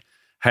league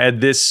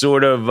had this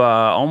sort of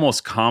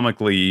almost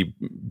comically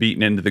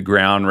beaten into the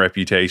ground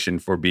reputation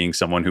for being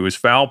someone who was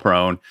foul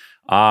prone.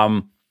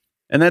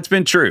 And that's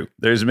been true.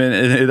 That's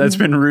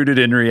been rooted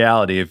in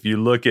reality. If you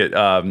look at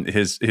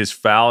his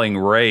fouling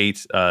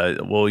rate,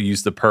 we'll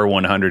use the per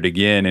 100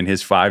 again in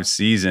his 5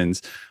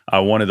 seasons.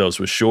 One of those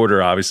was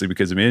shorter, obviously,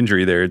 because of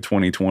injury there in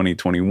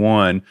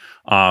 2020-21.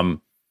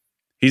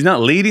 He's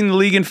not leading the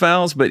league in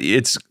fouls, but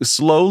it's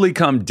slowly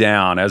come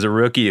down. As a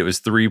rookie, it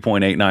was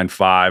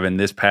 3.895, and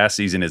this past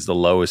season is the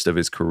lowest of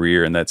his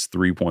career, and that's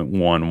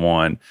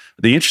 3.11.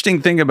 The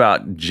interesting thing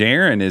about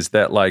Jaren is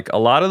that, like, a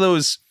lot of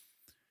those,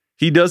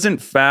 he doesn't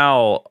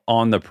foul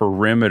on the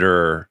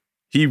perimeter.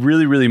 He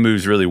really, really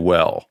moves really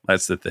well.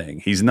 That's the thing.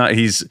 He's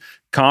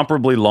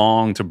comparably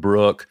long to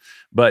Brook,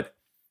 but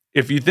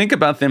if you think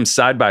about them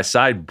side by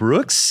side,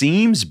 Brook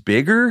seems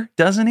bigger,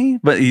 doesn't he?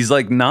 But he's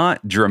like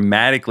not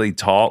dramatically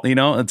tall.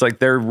 It's like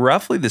they're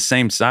roughly the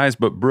same size,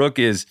 but Brook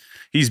he's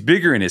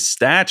bigger in his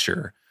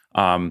stature.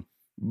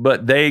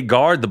 But they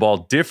guard the ball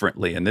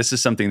differently. And this is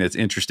something that's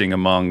interesting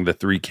among the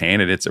 3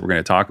 candidates that we're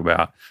going to talk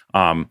about.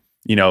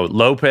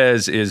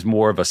 Lopez is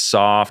more of a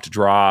soft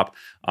drop,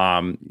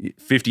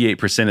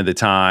 58% of the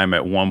time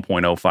at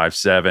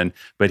 1.057.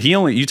 But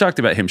you talked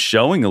about him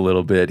showing a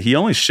little bit. He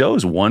only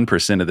shows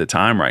 1% of the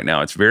time right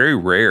now. It's very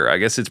rare. I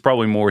guess it's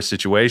probably more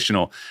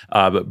situational.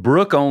 But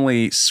Brook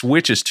only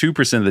switches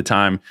 2% of the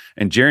time,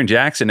 and Jaren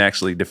Jackson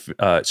actually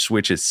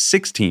switches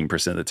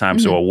 16% of the time.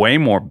 Mm-hmm. So a way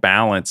more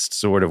balanced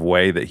sort of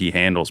way that he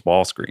handles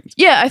ball screens.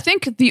 Yeah, I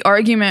think the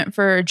argument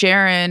for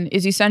Jaren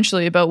is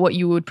essentially about what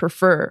you would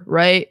prefer,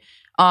 right?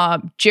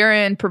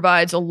 Jaren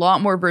provides a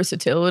lot more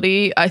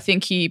versatility. I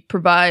think he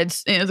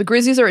provides, the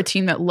Grizzlies are a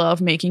team that love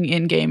making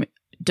in-game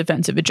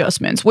defensive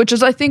adjustments, which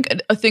is, I think,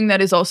 a thing that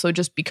has also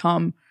just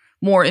become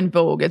more in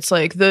vogue. It's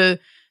like the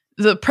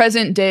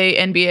present day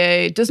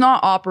NBA does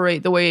not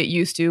operate the way it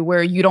used to,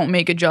 where you don't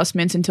make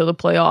adjustments until the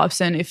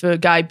playoffs. And if a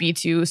guy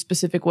beats you a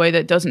specific way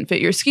that doesn't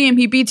fit your scheme,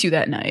 he beats you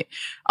that night.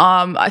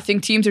 I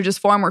think teams are just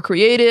far more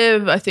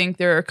creative. I think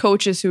there are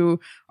coaches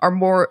who are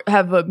more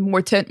of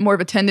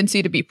a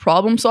tendency to be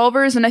problem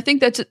solvers. And I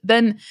think that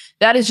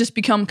has just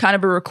become kind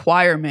of a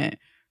requirement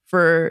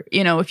for,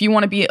 if you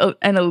want to be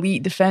an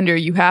elite defender,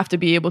 you have to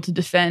be able to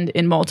defend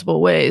in multiple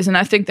ways. And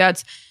I think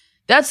that's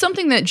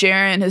something that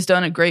Jaren has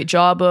done a great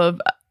job of.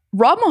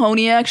 Rob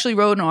Mahoney actually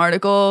wrote an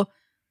article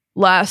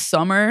last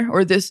summer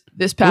or this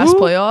past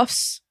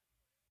playoffs.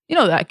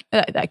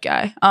 That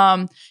guy.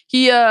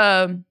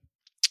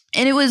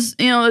 And it was,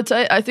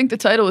 I think the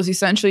title was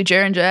essentially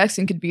Jaren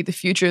Jackson could be the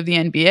future of the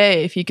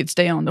NBA if he could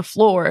stay on the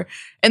floor.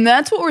 And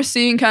that's what we're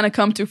seeing kind of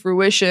come to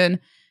fruition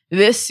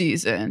this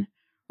season,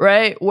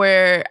 right?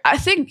 Where I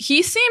think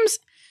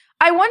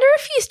I wonder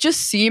if he just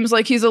seems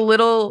like he's a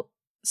little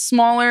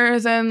smaller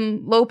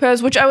than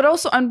Lopez, which I would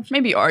also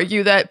maybe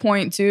argue that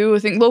point too. I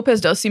think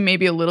Lopez does seem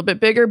maybe a little bit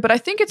bigger, but I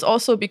think it's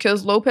also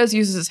because Lopez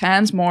uses his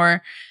hands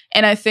more.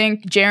 And I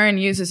think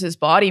Jaren uses his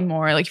body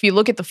more. Like if you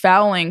look at the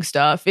fouling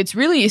stuff, it's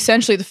really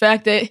essentially the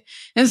fact that,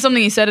 and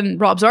something he said in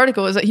Rob's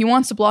article, is that he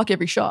wants to block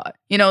every shot.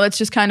 That's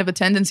just kind of a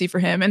tendency for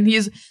him. And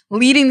he's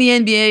leading the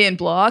NBA in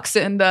blocks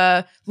and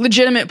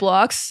legitimate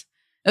blocks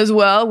as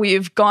well.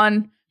 We've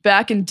gone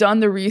back and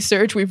done the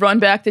research. We've run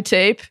back the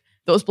tape.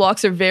 Those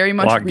blocks are very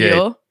much Block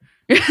real.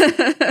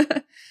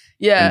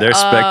 Yeah. And they're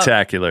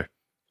spectacular.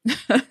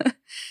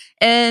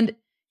 And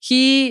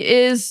he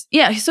is,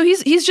 so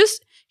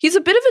he's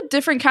a bit of a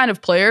different kind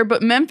of player,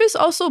 but Memphis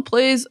also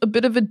plays a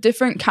bit of a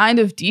different kind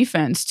of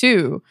defense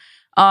too.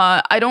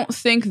 I don't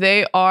think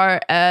they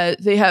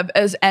have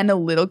as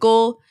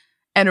analytical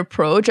an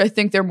approach. I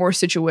think they're more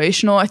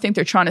situational. I think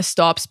they're trying to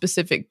stop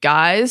specific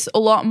guys a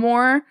lot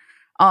more.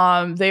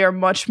 They are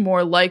much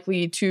more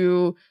likely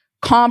to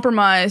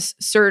compromise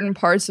certain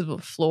parts of the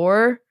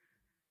floor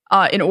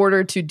in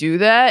order to do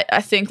that.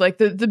 I think like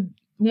the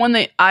one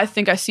that I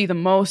think I see the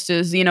most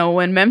is,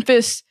 when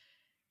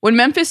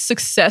Memphis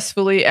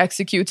successfully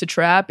executes a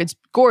trap, it's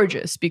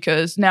gorgeous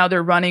because now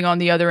they're running on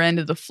the other end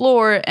of the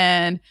floor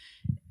and,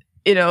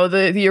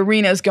 the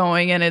arena's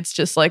going and it's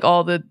just like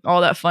all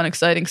that fun,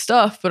 exciting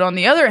stuff. But on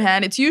the other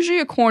hand, it's usually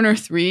a corner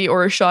three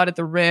or a shot at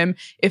the rim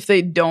if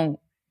they don't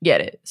get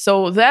it.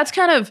 So that's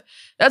kind of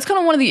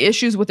one of the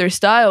issues with their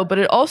style, but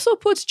it also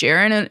puts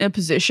Jaren in a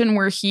position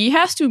where he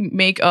has to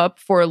make up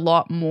for a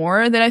lot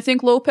more than I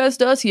think Lopez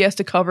does. He has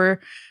to cover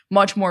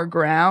much more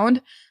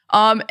ground.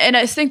 And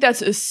I think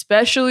that's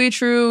especially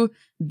true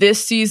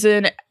this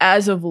season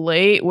as of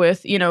late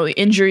with, the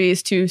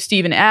injuries to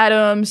Steven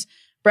Adams,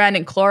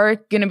 Brandon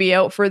Clark going to be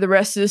out for the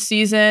rest of the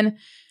season.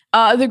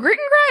 The grit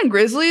and grind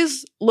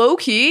Grizzlies, low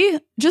key,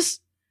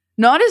 just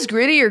not as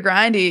gritty or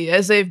grindy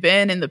as they've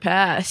been in the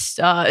past,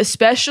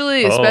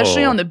 especially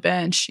on the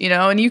bench,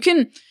 and you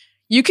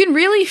can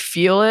really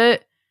feel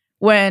it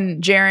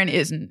when Jaren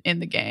isn't in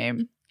the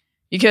game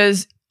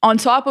because on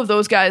top of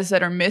those guys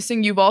that are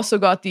missing, you've also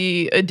got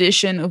the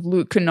addition of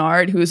Luke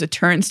Kennard, who is a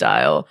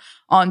turnstile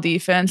on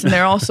defense. And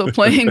they're also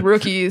playing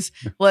rookies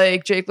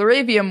like Jake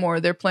LaRavia more.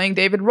 They're playing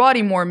David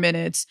Roddy more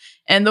minutes.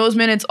 And those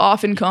minutes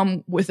often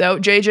come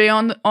without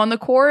JJ on the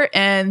court.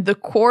 And the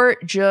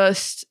court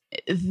just,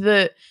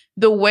 the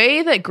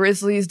way that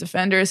Grizzlies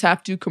defenders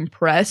have to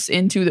compress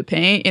into the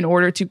paint in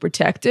order to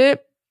protect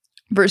it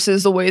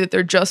versus the way that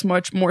they're just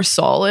much more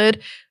solid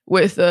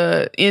with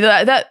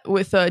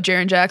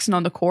Jaren Jackson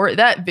on the court,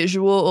 that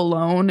visual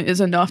alone is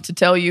enough to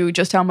tell you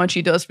just how much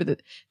he does for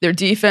their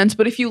defense.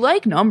 But if you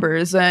like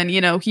numbers, then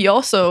he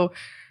also,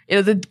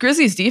 the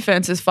Grizzlies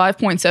defense is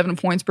 5.7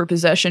 points per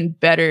possession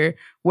better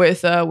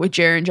with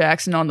Jaren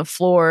Jackson on the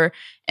floor,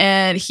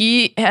 and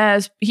he's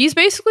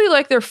basically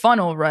like their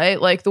funnel, right?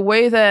 Like the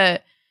way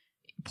that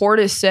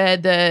Portis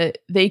said that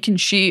they can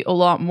cheat a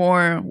lot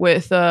more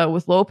with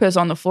Lopez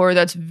on the floor.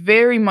 That's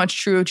very much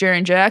true of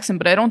Jaren Jackson,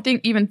 but I don't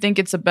even think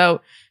it's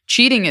about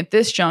cheating at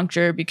this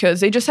juncture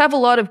because they just have a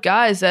lot of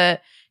guys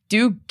that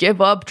do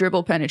give up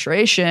dribble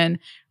penetration.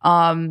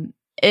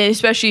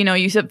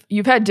 Especially,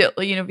 you've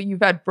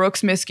had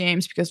Brooks miss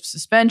games because of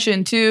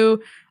suspension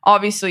too.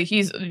 Obviously,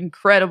 he's an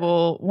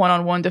incredible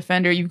one-on-one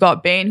defender. You've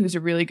got Bane, who's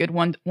a really good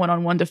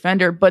one-on-one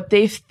defender, but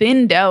they've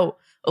thinned out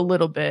a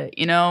little bit,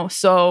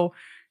 so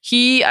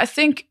I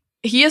think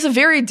he has a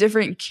very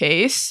different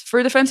case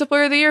for Defensive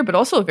Player of the Year, but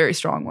also a very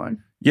strong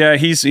one. Yeah,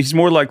 he's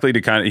more likely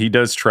to he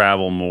does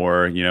travel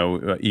more.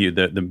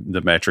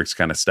 The metrics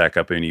kind of stack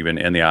up in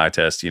the eye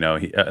test.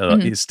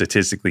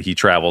 Statistically he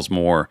travels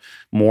more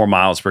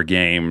miles per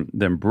game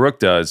than Brook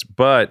does.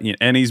 But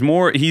and he's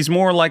more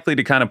likely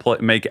to kind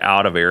of make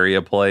out of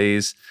area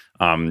plays.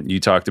 You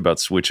talked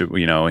about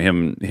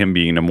him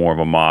being more of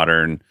a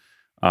modern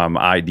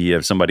idea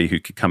of somebody who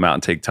could come out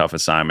and take tough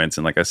assignments.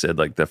 And like I said,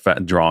 like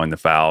drawing the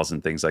fouls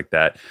and things like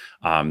that,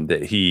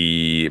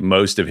 that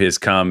most of his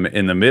come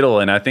in the middle.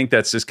 And I think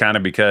that's just kind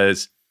of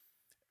because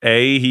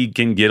he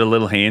can get a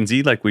little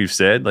handsy, like we've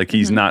said, like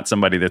he's not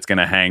somebody that's going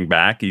to hang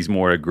back. He's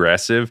more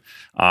aggressive.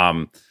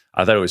 I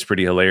thought it was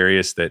pretty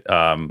hilarious that,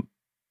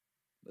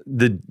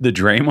 the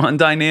Draymond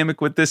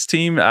dynamic with this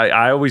team,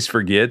 I always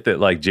forget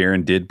that like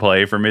Jaren did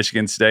play for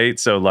Michigan State.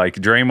 So like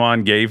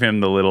Draymond gave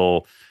him the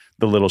little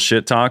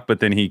shit talk, but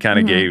then he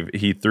kind of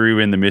he threw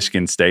in the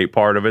Michigan State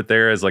part of it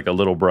there as like a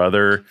little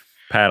brother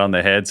pat on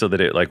the head so that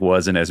it like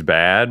wasn't as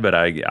bad. But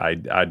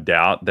I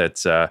doubt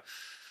that's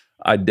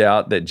I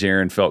doubt that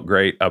Jaren felt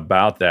great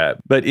about that.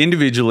 But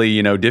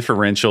individually,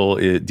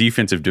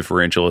 defensive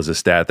differential is a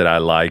stat that I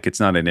like. It's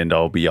not an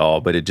end-all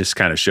be-all, but it just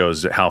kind of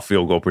shows how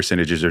field goal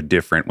percentages are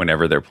different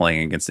whenever they're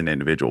playing against an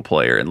individual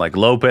player. And like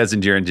Lopez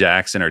and Jaren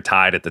Jackson are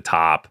tied at the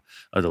top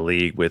of the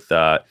league with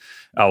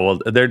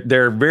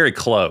they're very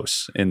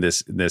close in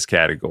this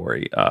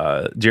category.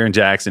 Jaren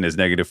Jackson is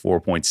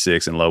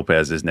 -4.6 and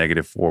Lopez is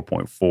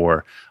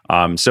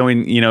 -4.4. So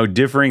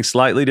in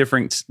slightly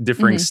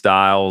differing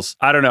styles.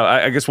 I don't know.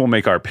 I guess we'll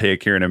make our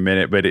pick here in a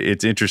minute, but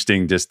it's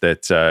interesting just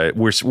that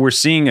we're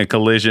seeing a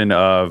collision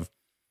of.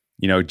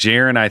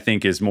 Jaren, I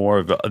think, is more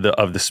of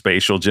the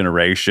spatial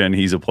generation.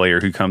 He's a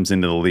player who comes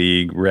into the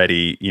league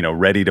ready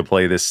to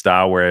play this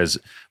style, whereas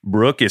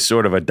Brook is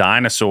sort of a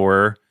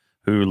dinosaur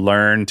who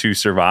learned to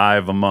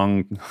survive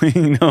among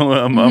he's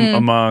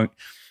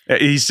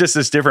just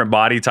this different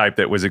body type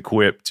that was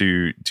equipped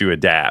to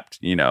adapt,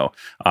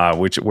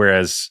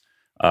 whereas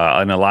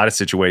in a lot of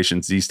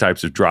situations, these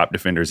types of drop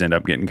defenders end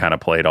up getting kind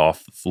of played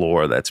off the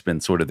floor. That's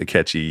been sort of the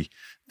catchy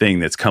thing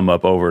that's come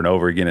up over and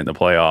over again in the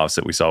playoffs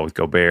that we saw with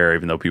Gobert,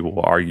 even though people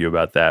will argue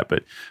about that.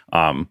 But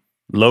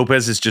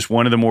Lopez is just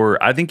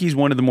I think he's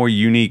one of the more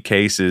unique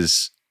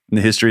cases in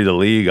the history of the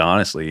league,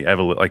 honestly,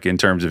 like in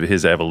terms of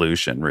his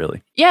evolution,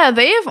 really. Yeah,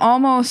 they have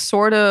almost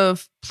sort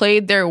of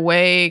played their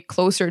way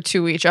closer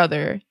to each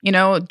other.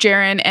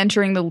 Jaren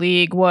entering the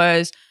league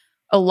was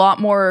a lot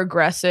more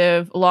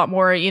aggressive, a lot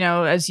more,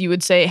 as you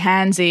would say,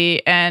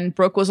 handsy, and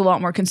Brook was a lot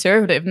more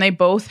conservative, and they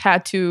both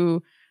had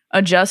to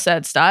adjust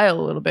that style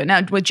a little bit.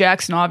 Now, with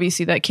Jackson,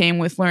 obviously, that came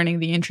with learning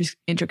the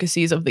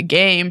intricacies of the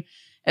game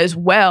as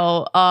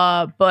well,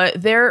 but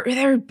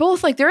they're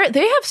both like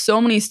they have so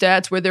many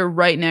stats where they're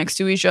right next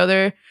to each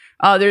other.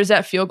 There's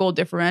that field goal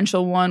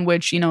differential one,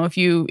 which if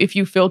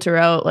you filter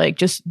out like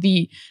just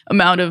the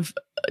amount of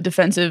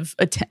defensive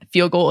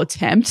field goal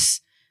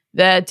attempts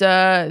that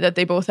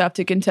they both have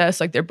to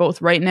contest, like they're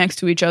both right next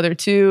to each other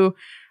too.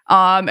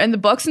 And the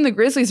Bucks and the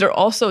Grizzlies are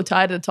also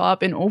tied at the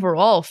top in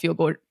overall field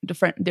goal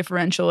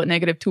differential at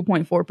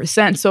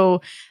 -2.4%. So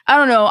I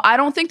don't know. I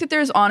don't think that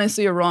there's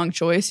honestly a wrong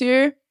choice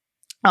here.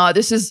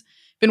 This has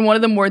been one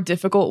of the more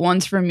difficult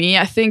ones for me.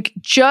 I think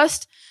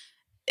just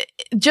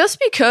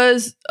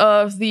because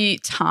of the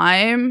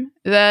time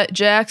that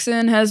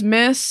Jackson has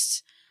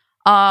missed,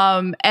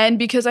 and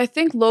because I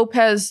think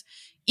Lopez,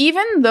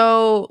 even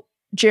though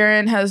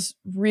Jaren has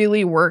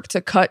really worked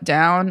to cut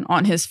down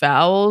on his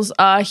fouls,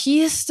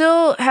 he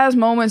still has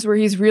moments where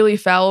he's really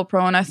foul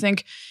prone. I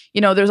think,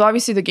 there's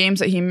obviously the games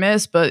that he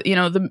missed, but,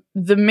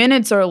 the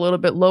minutes are a little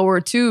bit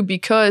lower too,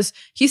 because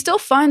he still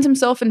finds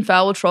himself in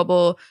foul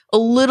trouble a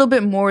little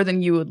bit more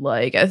than you would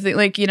like. I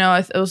think,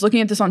 I was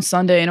looking at this on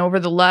Sunday, and over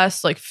the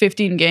last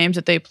 15 games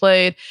that they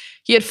played,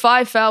 he had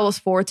 5 fouls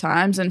 4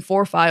 times and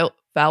 4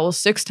 fouls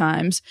 6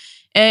 times.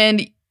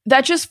 And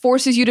that just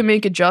forces you to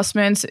make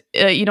adjustments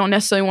you don't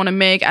necessarily want to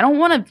make. I don't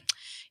want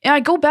to.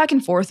 I go back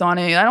and forth on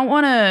it. I don't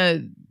want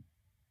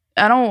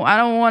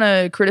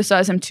to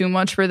criticize him too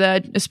much for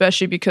that,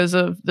 especially because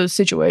of the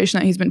situation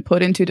that he's been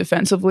put into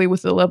defensively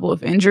with the level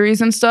of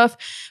injuries and stuff.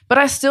 But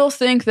I still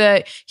think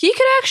that he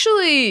could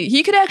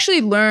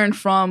actually learn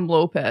from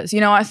Lopez.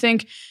 I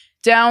think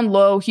down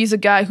low, he's a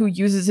guy who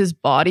uses his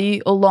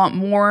body a lot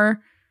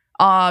more.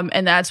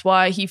 And that's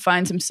why he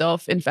finds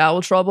himself in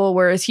foul trouble,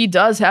 whereas he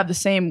does have the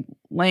same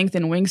length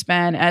and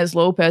wingspan as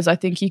Lopez. I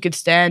think he could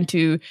stand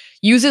to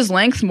use his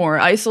length more,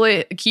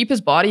 isolate, keep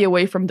his body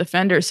away from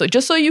defenders. So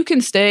just so you can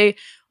stay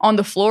on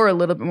the floor a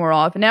little bit more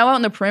often. Now out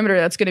in the perimeter,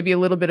 that's going to be a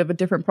little bit of a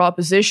different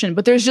proposition,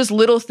 but there's just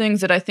little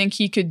things that I think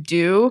he could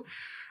do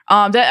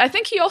that I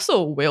think he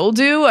also will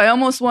do. I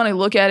almost want to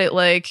look at it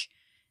like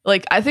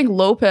I think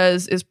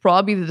Lopez is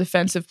probably the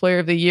defensive player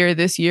of the year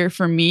this year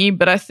for me,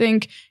 but I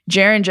think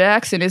Jaren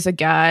Jackson is a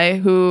guy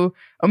who,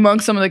 among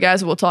some of the guys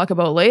that we'll talk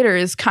about later,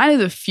 is kind of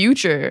the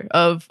future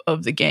of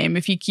the game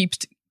if he keeps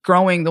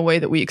growing the way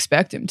that we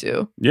expect him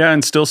to. Yeah,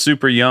 and still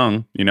super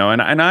young, and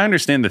I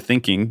understand the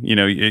thinking.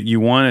 You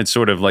want to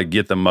sort of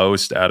get the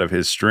most out of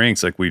his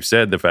strengths, like we've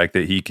said, the fact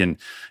that he can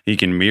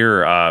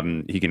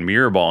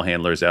mirror ball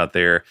handlers out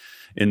there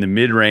in the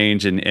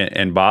mid-range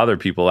and bother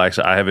people.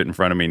 Actually, I have it in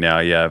front of me now.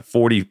 Yeah,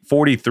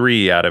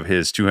 43 out of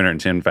his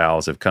 210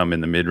 fouls have come in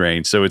the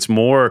mid-range. So it's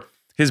more,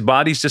 his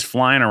body's just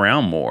flying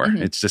around more.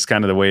 Mm-hmm. It's just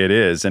kind of the way it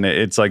is. And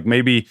it's like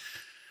maybe,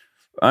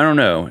 I don't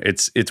know.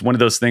 It's one of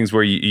those things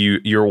where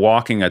you're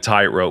walking a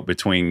tightrope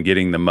between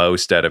getting the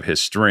most out of his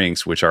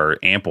strengths, which are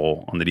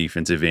ample on the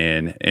defensive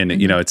end. And,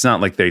 Mm-hmm. It's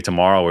not like they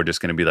tomorrow are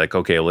just going to be like,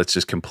 okay, let's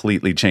just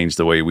completely change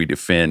the way we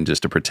defend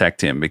just to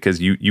protect him, because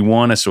you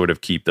want to sort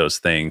of keep those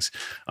things.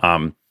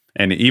 And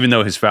even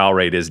though his foul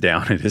rate is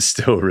down, it is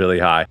still really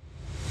high.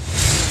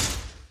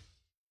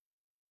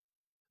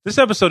 This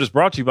episode is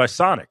brought to you by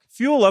Sonic.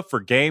 Fuel up for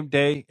game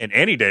day and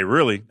any day,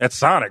 really, at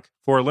Sonic.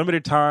 For a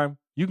limited time,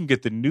 you can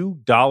get the new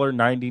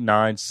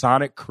 $1.99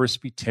 Sonic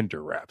Crispy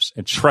Tender Wraps.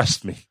 And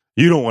trust me,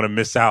 you don't want to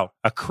miss out.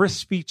 A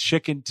crispy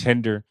chicken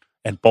tender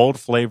and bold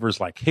flavors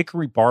like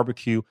hickory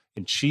barbecue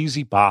and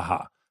cheesy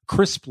Baja.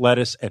 crisp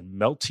lettuce, and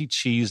melty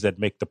cheese that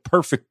make the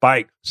perfect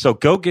bite. So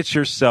go get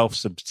yourself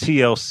some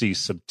TLC,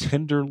 some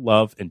tender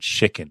love and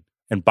chicken,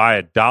 and buy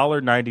a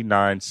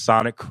 $1.99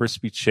 Sonic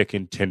Crispy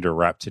Chicken Tender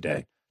Wrap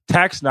today.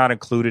 Tax not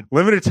included.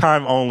 Limited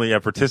time only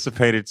at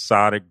participated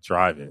Sonic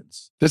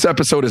drive-ins. This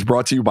episode is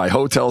brought to you by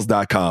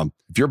Hotels.com.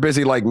 If you're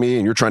busy like me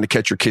and you're trying to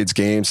catch your kids'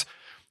 games,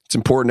 it's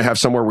important to have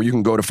somewhere where you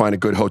can go to find a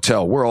good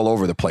hotel. We're all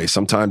over the place.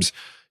 Sometimes,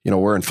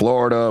 we're in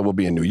Florida, we'll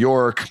be in New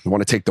York. We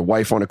want to take the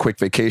wife on a quick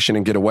vacation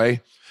and get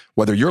away.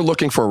 Whether you're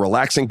looking for a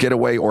relaxing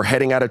getaway or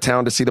heading out of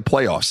town to see the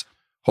playoffs,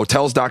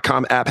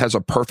 Hotels.com app has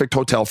a perfect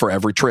hotel for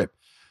every trip.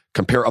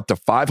 Compare up to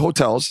 5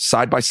 hotels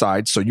side by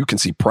side so you can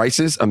see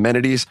prices,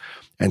 amenities,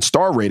 and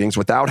star ratings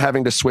without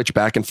having to switch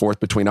back and forth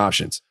between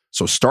options.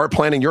 So start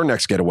planning your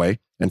next getaway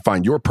and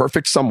find your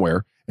perfect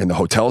somewhere in the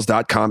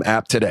Hotels.com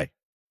app today.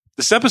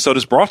 This episode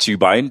is brought to you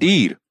by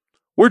Indeed.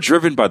 We're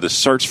driven by the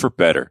search for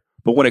better.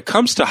 But when it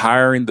comes to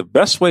hiring, the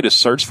best way to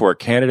search for a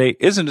candidate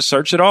isn't to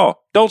search at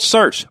all. Don't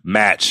search,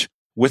 match.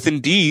 With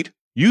Indeed,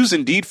 use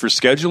Indeed for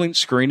scheduling,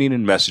 screening,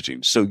 and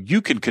messaging so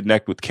you can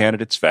connect with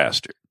candidates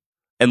faster.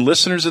 And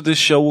listeners of this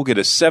show will get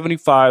a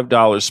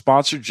 $75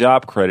 sponsored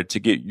job credit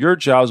to get your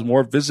jobs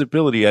more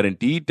visibility at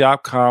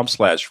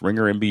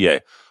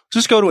Indeed.com/RingerNBA.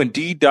 Just go to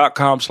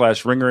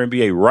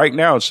Indeed.com/RingerNBA right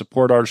now and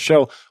support our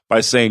show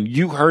by saying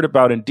you heard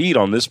about Indeed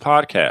on this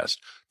podcast.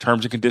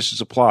 Terms and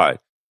conditions apply.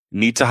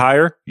 Need to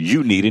hire?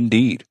 You need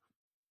Indeed.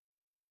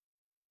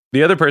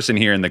 The other person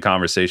here in the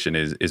conversation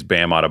is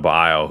Bam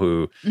Adebayo,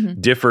 who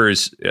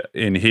differs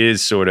in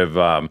his sort of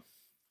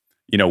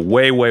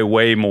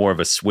way more of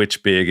a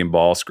switch big in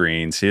ball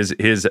screens. His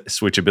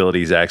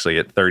switchability is actually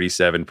at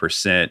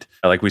 37%.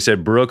 Like we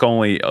said, Brook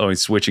only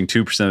switching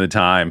 2% of the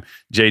time.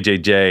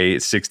 JJJ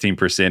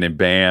 16%, and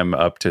Bam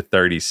up to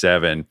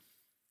 37%.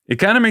 It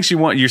kind of makes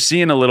you're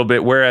seeing a little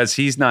bit, whereas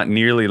he's not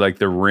nearly like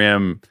the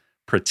rim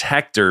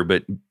protector,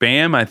 but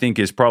Bam, I think,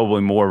 is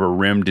probably more of a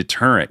rim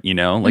deterrent.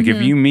 Like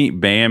if you meet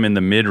Bam in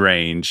the mid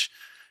range,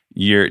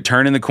 you're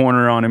turning the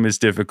corner on him is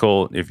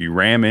difficult. If you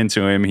ram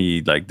into him,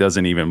 he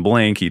doesn't even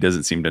blink. He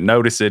doesn't seem to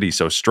notice it. He's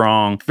so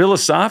strong.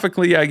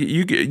 Philosophically,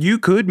 you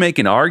could make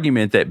an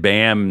argument that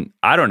Bam,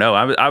 I don't know.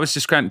 I was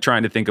just kind of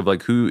trying to think of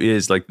who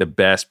is the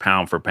best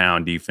pound for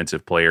pound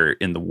defensive player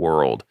in the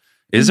world.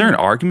 Is there an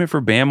argument for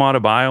Bam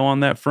Adebayo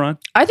on that front?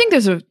 I think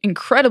there's an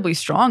incredibly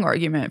strong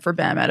argument for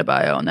Bam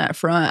Adebayo on that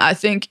front. I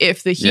think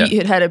if the Heat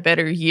had had a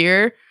better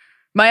year,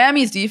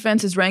 Miami's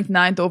defense is ranked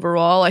 9th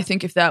overall. I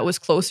think if that was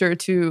closer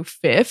to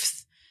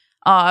 5th,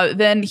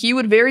 then he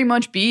would very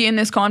much be in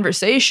this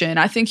conversation.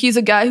 I think he's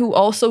a guy who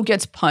also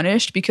gets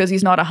punished because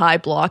he's not a high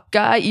block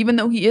guy, even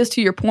though he is,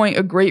 to your point,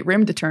 a great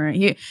rim deterrent.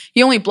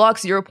 He only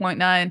blocks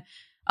 0.9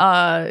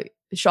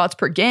 shots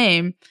per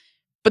game.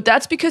 But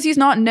that's because he's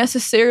not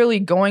necessarily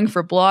going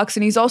for blocks,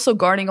 and he's also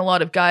guarding a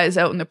lot of guys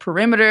out in the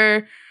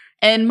perimeter.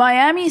 And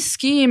Miami's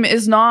scheme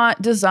is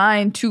not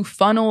designed to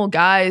funnel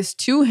guys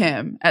to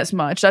him as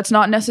much. That's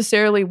not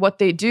necessarily what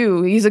they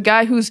do. He's a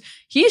guy he's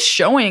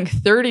showing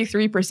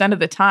 33% of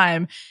the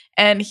time,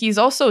 and he's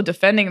also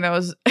defending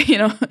those.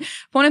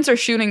 Opponents are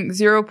shooting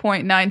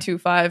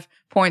 0.925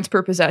 points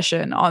per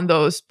possession on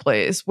those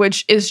plays,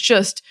 which is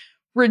just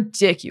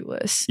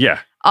ridiculous. Yeah.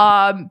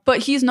 But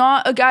he's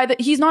not a guy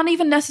he's not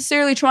even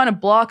necessarily trying to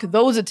block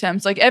those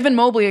attempts. Like Evan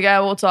Mobley, a guy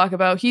we'll talk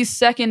about, he's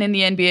second in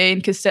the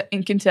NBA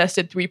in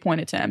contested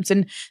 3-point attempts.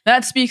 And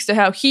that speaks to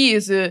how he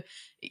is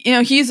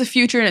he's a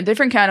future in a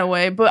different kind of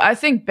way. But I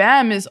think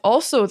Bam is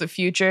also the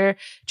future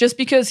just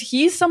because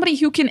he's somebody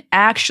who can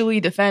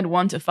actually defend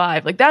 1 to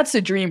 5. That's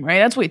the dream, right?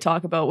 That's what we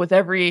talk about with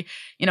every,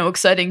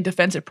 exciting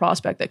defensive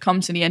prospect that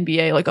comes to the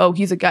NBA.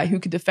 He's a guy who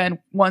could defend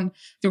 1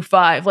 through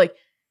 5.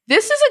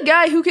 This is a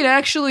guy who can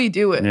actually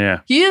do it.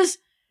 Yeah. He is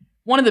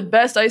one of the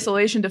best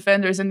isolation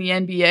defenders in the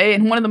NBA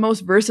and one of the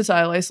most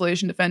versatile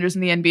isolation defenders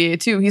in the NBA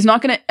too. He's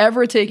not going to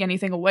ever take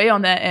anything away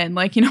on that end.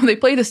 They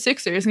play the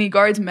Sixers and he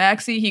guards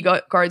Maxey, he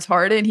guards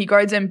Harden, he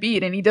guards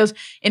Embiid, and he does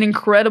an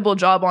incredible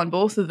job on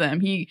both of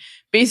them. He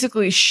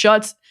basically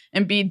shuts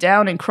Embiid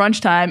down in crunch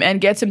time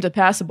and gets him to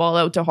pass the ball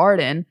out to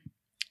Harden.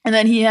 And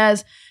then he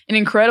has an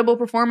incredible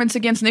performance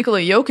against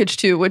Nikola Jokic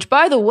too, which,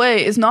 by the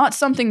way, is not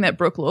something that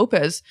Brook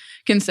Lopez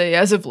can say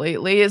as of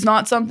lately. It's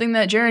not something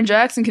that Jaren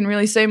Jackson can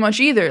really say much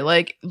either.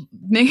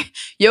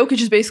 Jokic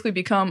has basically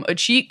become a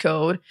cheat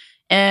code.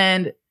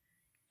 And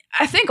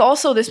I think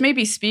also this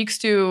maybe speaks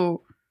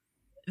to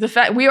the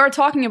fact we are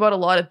talking about a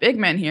lot of big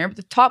men here, but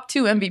the top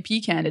 2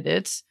 MVP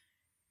candidates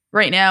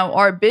right now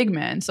are big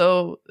men.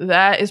 So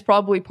that is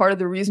probably part of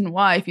the reason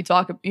why, if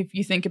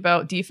you think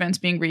about defense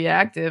being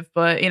reactive.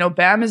 But,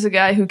 Bam is a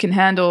guy who can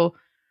handle,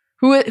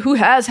 who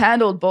has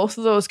handled both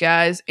of those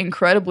guys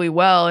incredibly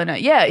well. And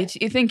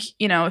you think,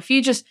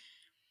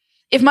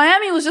 if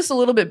Miami was just a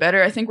little bit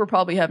better, I think we're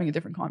probably having a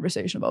different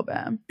conversation about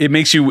Bam. It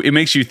makes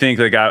you think,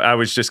 like, I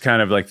was just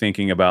kind of like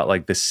thinking about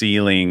like the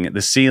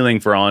ceiling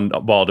for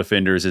on-ball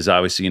defenders is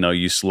obviously,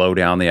 you slow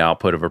down the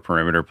output of a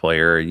perimeter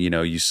player,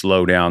 you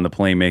slow down the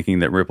playmaking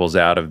that ripples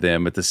out of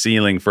them, but the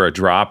ceiling for a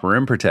drop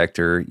rim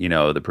protector,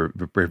 they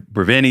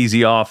prevent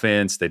easy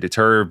offense, they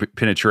deter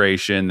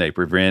penetration, they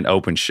prevent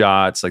open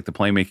shots, like the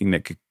playmaking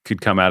that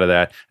could come out of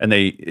that, and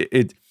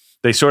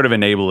they sort of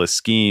enable a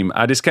scheme.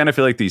 I just kind of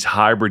feel like these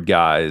hybrid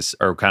guys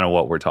are kind of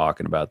what we're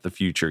talking about, the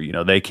future.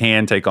 They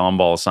can take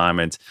on-ball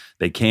assignments.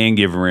 They can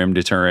give rim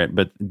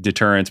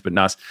deterrence, but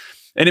not.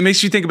 And it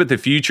makes you think about the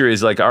future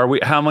is like,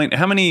 how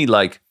many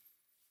like,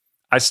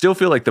 I still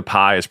feel like the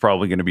pie is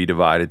probably going to be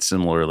divided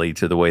similarly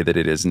to the way that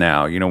it is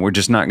now. We're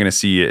just not going to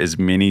see as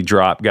many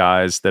drop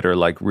guys that are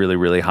like really,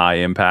 really high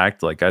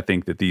impact. Like, I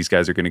think that these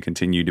guys are going to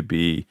continue to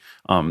be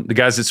the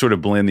guys that sort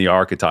of blend the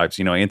archetypes.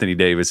 Anthony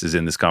Davis is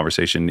in this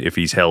conversation if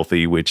he's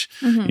healthy, which,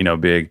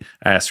 big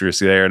asterisk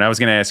there. And I was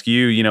going to ask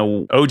you,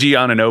 OG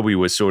Anunoby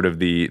was sort of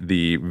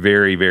the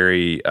very,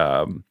 very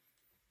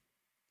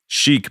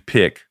chic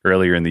pick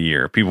earlier in the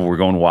year. People were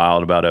going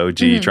wild about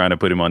OG, trying to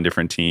put him on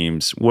different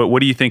teams.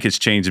 What do you think has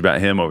changed about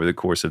him over the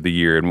course of the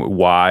year, and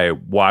why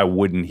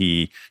wouldn't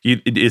he?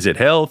 Is it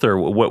health, or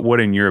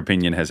what in your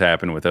opinion has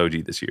happened with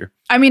OG this year?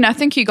 I mean, I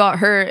think he got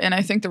hurt, and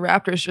I think the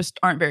Raptors just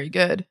aren't very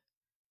good.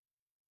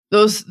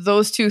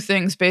 Those two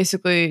things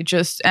basically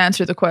just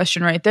answer the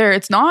question right there.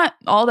 It's not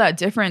all that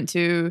different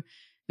to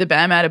the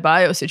Bam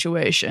Adebayo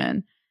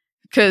situation,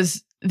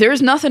 because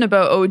there's nothing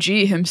about OG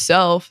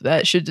himself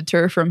that should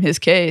deter from his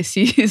case.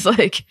 He's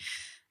like,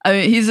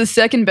 he's the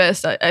second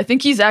best. I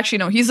think he's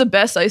actually, he's the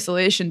best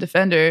isolation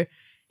defender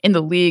in the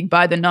league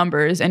by the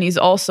numbers. And he's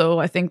also,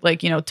 I think,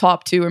 like,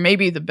 top two, or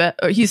maybe the best,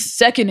 he's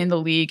second in the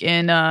league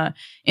in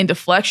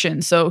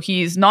deflection. So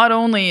he's not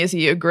only is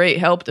he a great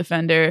help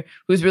defender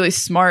who's really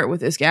smart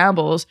with his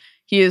gambles,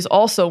 he is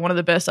also one of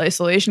the best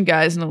isolation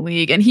guys in the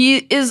league. And he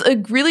is a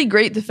really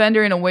great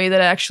defender in a way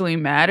that actually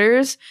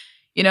matters.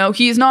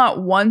 He's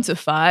not 1 to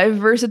 5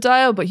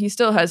 versatile, but he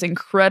still has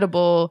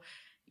incredible,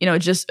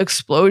 just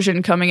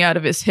explosion coming out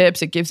of his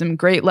hips. It gives him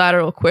great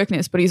lateral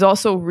quickness, but he's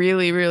also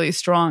really, really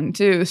strong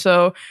too.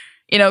 So,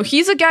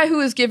 he's a guy who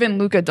has given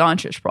Luka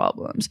Doncic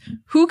problems.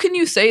 Who can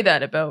you say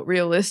that about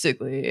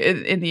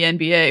realistically in the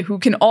NBA? Who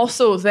can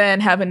also then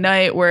have a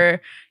night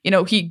where,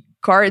 he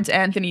guards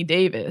Anthony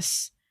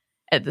Davis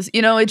at this,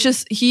 it's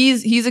just,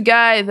 he's a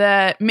guy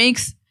that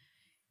makes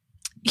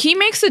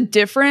a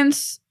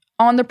difference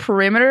on the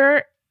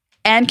perimeter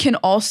and can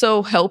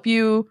also help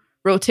you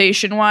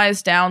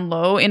rotation-wise down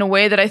low in a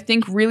way that I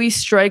think really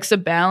strikes a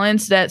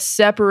balance that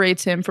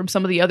separates him from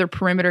some of the other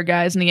perimeter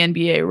guys in the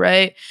NBA,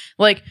 right?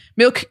 Like,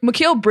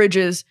 Mikal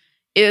Bridges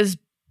is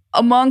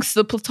amongst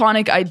the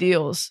platonic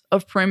ideals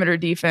of perimeter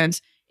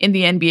defense in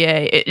the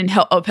NBA,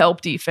 of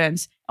help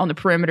defense on the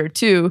perimeter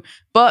too.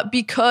 But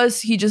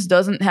because he just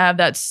doesn't have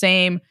that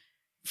same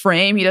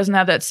frame, he doesn't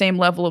have that same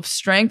level of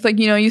strength. Like,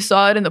 you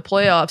saw it in the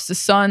playoffs. The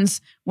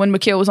Suns, when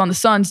Mikal was on the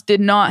Suns, did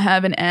not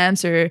have an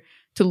answer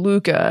to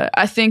Luka.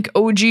 I think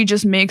OG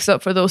just makes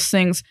up for those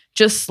things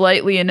just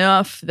slightly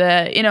enough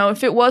that,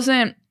 if it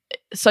wasn't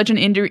such an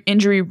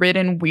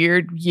injury-ridden,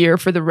 weird year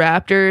for the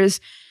Raptors,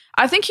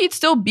 I think he'd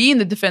still be in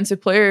the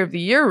Defensive Player of the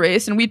Year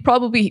race, and we'd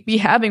probably be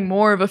having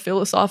more of a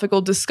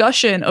philosophical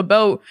discussion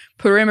about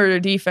perimeter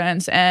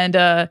defense and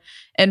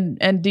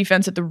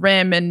defense at the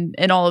rim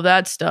and all of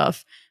that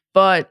stuff.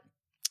 But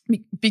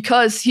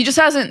because he just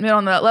hasn't been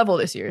on that level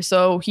this year,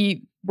 so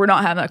we're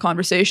not having that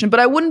conversation. But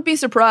I wouldn't be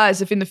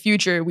surprised if in the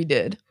future we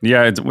did.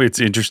 Yeah, it's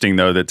interesting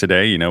though that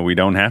today, we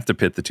don't have to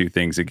pit the two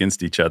things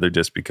against each other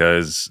just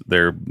because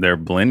they're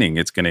blending.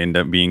 It's going to end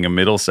up being a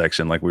middle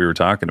section like we were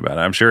talking about.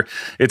 I'm sure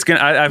it's going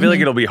to, I feel like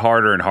it'll be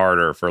harder and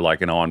harder for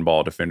like an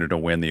on-ball defender to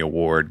win the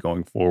award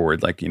going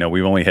forward. Like,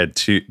 we've only had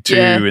two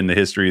in the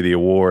history of the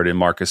award, and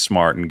Marcus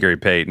Smart and Gary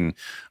Payton.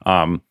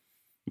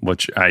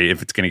 Which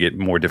if it's going to get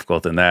more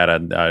difficult than that, I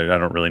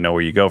don't really know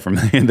where you go from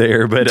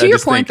there. But to your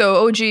point,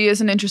 though, OG is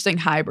an interesting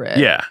hybrid.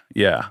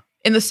 Yeah.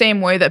 In the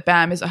same way that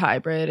Bam is a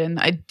hybrid, and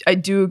I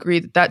do agree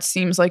that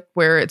seems like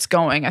where it's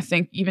going. I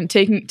think even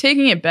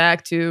taking it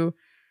back to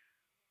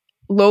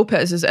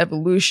Lopez's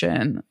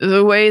evolution,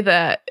 the way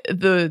that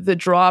the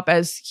drop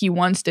as he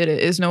once did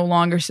it is no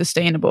longer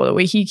sustainable. The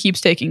way he keeps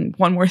taking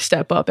one more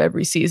step up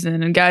every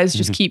season, and guys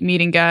just keep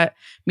meeting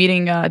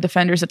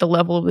defenders at the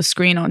level of the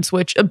screen on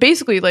switch.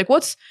 Basically, like,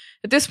 what's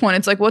at this point,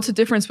 it's like, what's the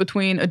difference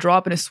between a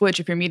drop and a switch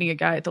if you're meeting a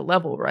guy at the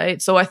level,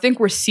 right? So I think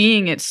we're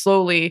seeing it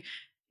slowly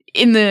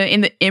in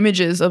the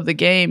images of the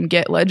game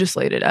get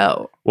legislated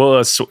out. Well,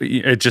 a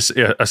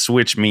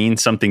switch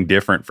means something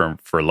different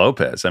for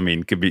Lopez. I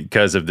mean,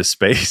 because of the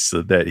space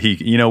that he,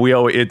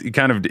 it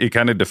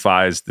kind of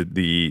defies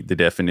the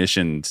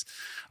definitions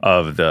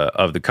of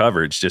the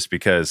coverage, just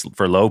because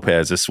for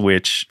Lopez, a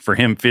switch for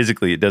him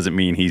physically, it doesn't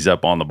mean he's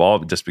up on the ball,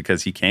 but just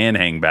because he can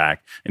hang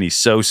back and he's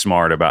so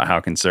smart about how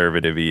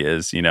conservative he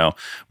is,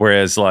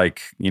 whereas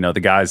like, the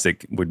guys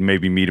that would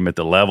maybe meet him at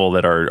the level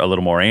that are a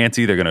little more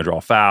antsy, they're going to draw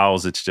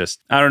fouls. It's just,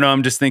 I don't know.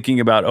 I'm just thinking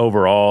about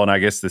overall, and I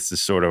guess this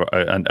is sort of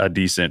a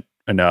decent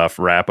enough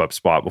wrap up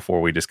spot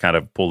before we just kind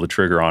of pull the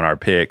trigger on our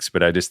picks.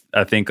 But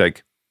I think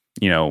like,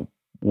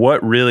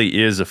 what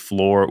really is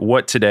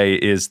what today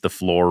is the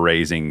floor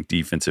raising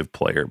defensive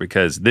player?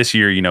 Because this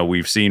year,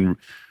 we've seen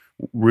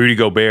Rudy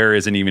Gobert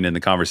isn't even in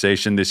the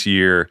conversation this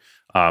year.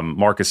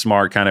 Marcus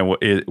Smart kind of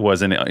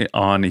wasn't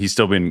on. He's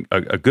still been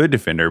a good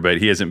defender, but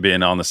he hasn't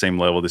been on the same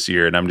level this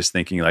year. And I'm just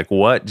thinking like,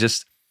 what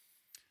just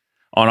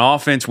on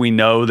offense, we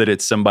know that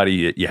it's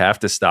somebody you have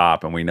to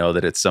stop, and we know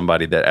that it's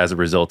somebody that as a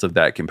result of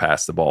that can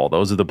pass the ball.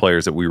 Those are the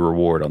players that we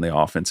reward on the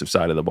offensive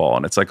side of the ball.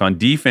 And it's like on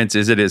defense,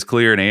 is it as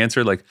clear an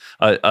answer? Like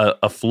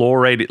a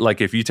floor rate,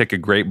 like if you take a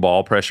great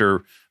ball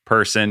pressure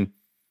person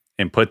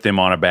and put them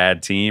on a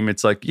bad team,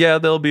 it's like, yeah,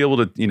 they'll be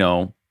able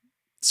to,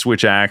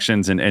 switch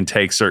actions and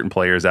take certain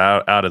players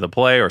out of the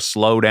play or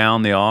slow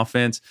down the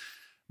offense.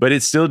 But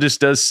it still just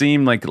does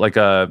seem like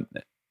a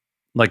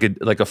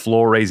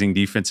floor raising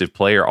defensive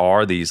player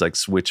are these like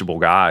switchable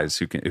guys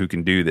who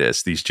can do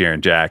this. These Jaren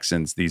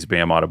Jacksons, these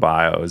Bam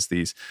Adebayos,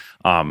 these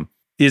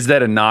is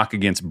that a knock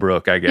against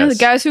Brook? I guess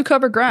the guys who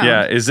cover ground.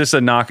 Yeah, is this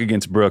a knock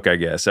against Brook? I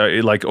guess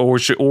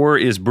or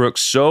is Brook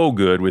so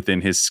good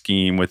within his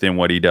scheme, within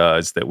what he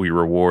does, that we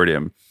reward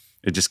him?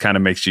 It just kind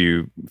of makes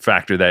you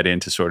factor that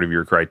into sort of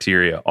your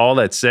criteria. All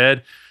that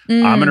said,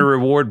 I'm going to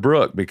reward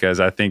Brook because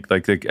I think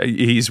like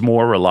he's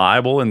more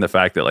reliable in the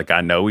fact that like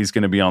I know he's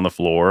going to be on the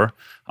floor.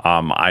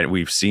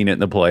 We've seen it in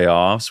the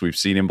playoffs. We've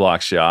seen him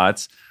block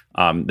shots.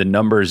 The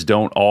numbers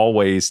don't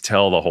always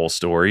tell the whole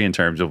story in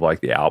terms of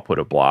like the output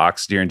of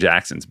blocks. Jaren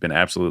Jackson's been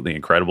absolutely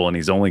incredible, and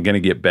he's only going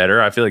to get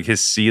better. I feel like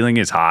his ceiling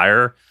is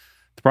higher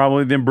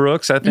probably than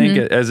Brooks, I think,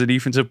 as a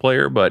defensive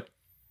player, but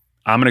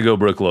I'm going to go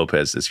Brook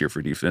Lopez this year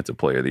for Defensive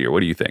Player of the Year. What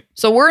do you think?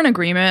 So we're in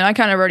agreement. I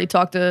kind of already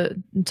talked it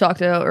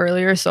out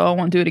earlier, so I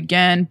won't do it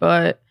again.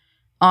 But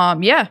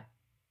yeah,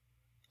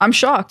 I'm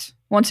shocked.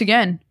 Once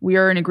again, we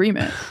are in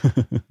agreement.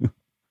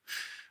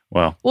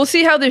 Well, we'll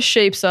see how this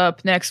shapes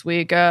up next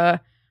week when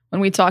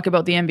we talk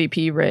about the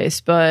MVP race.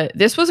 But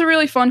this was a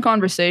really fun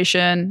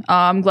conversation.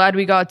 I'm glad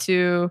we got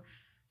to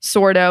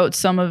sort out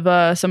some of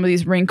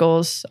these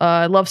wrinkles.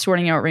 I love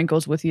sorting out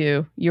wrinkles with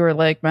you. You're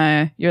like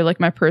my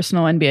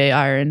personal NBA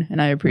iron,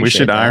 and I appreciate. We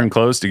should that. Iron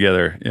clothes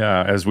together,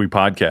 yeah, as we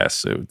podcast.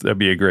 So that'd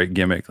be a great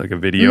gimmick, like a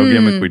video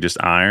gimmick. We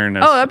just iron.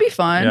 That'd be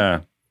fun.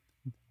 Yeah,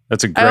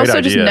 that's a great idea. I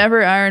also just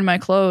never iron my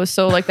clothes,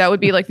 so like that would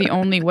be like the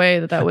only way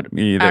that would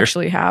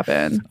actually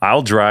happen.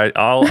 I'll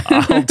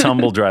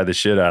tumble dry the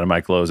shit out of my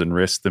clothes and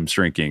risk them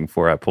shrinking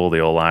before I pull the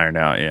old iron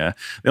out. Yeah,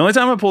 the only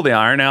time I pull the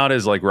iron out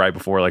is like right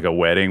before like a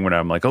wedding when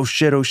I'm like, oh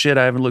shit,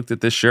 I haven't looked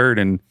at this shirt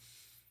in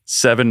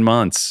 7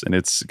 months and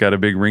it's got a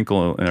big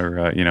wrinkle,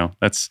 or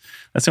that's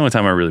the only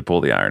time I really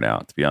pull the iron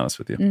out, to be honest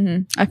with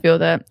you. I feel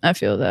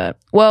that.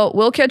 Well,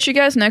 we'll catch you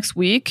guys next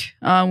week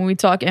when we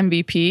talk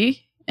MVP,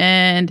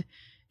 and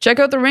check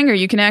out The Ringer.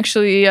 You can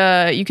actually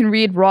you can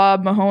read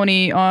Rob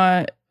Mahoney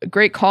on a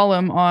great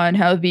column on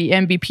how the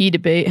MVP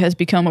debate has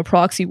become a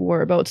proxy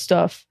war about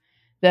stuff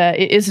that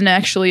it isn't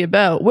actually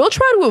about. We'll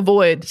try to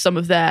avoid some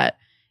of that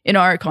in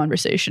our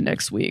conversation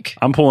next week.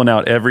 I'm pulling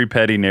out every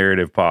petty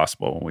narrative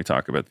possible when we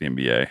talk about the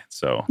NBA.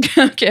 So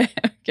okay.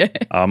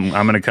 I'm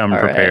going to come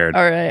prepared.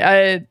 All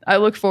right. I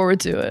look forward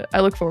to it.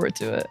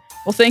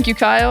 Well, thank you,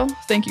 Kyle.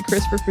 Thank you,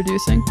 Chris, for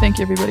producing. Thank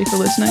you, everybody, for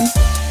listening.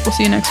 We'll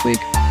see you next week.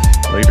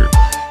 Later.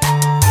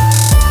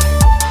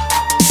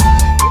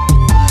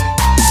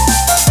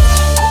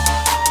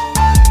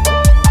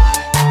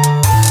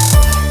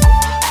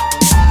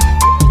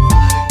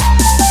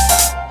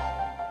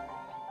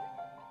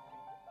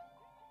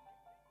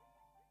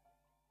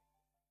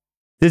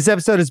 This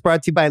episode is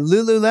brought to you by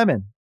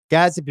Lululemon.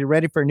 Guys, if you're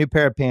ready for a new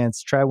pair of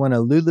pants, try one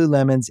of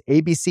Lululemon's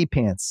ABC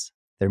pants.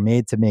 They're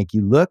made to make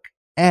you look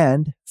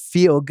and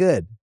feel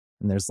good.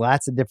 And there's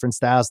lots of different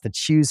styles to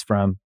choose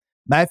from.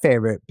 My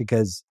favorite,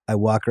 because I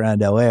walk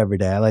around LA every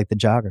day, I like the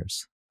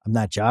joggers. I'm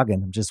not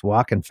jogging, I'm just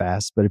walking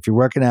fast. But if you're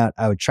working out,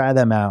 I would try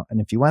them out. And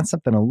if you want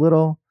something a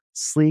little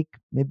sleek,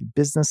 maybe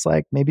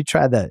business-like, maybe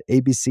try the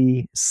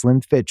ABC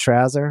Slim Fit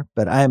trouser.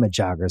 But I am a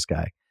joggers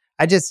guy.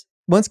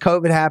 Once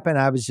COVID happened,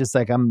 I was just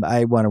like,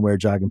 I want to wear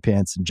jogging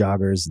pants and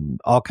joggers and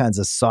all kinds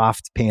of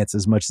soft pants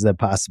as much as I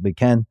possibly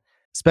can,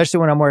 especially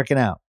when I'm working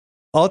out.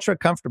 Ultra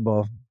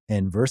comfortable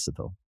and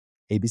versatile.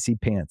 ABC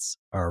pants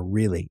are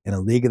really in a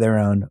league of their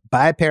own.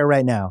 Buy a pair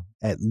right now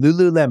at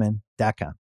Lululemon.com.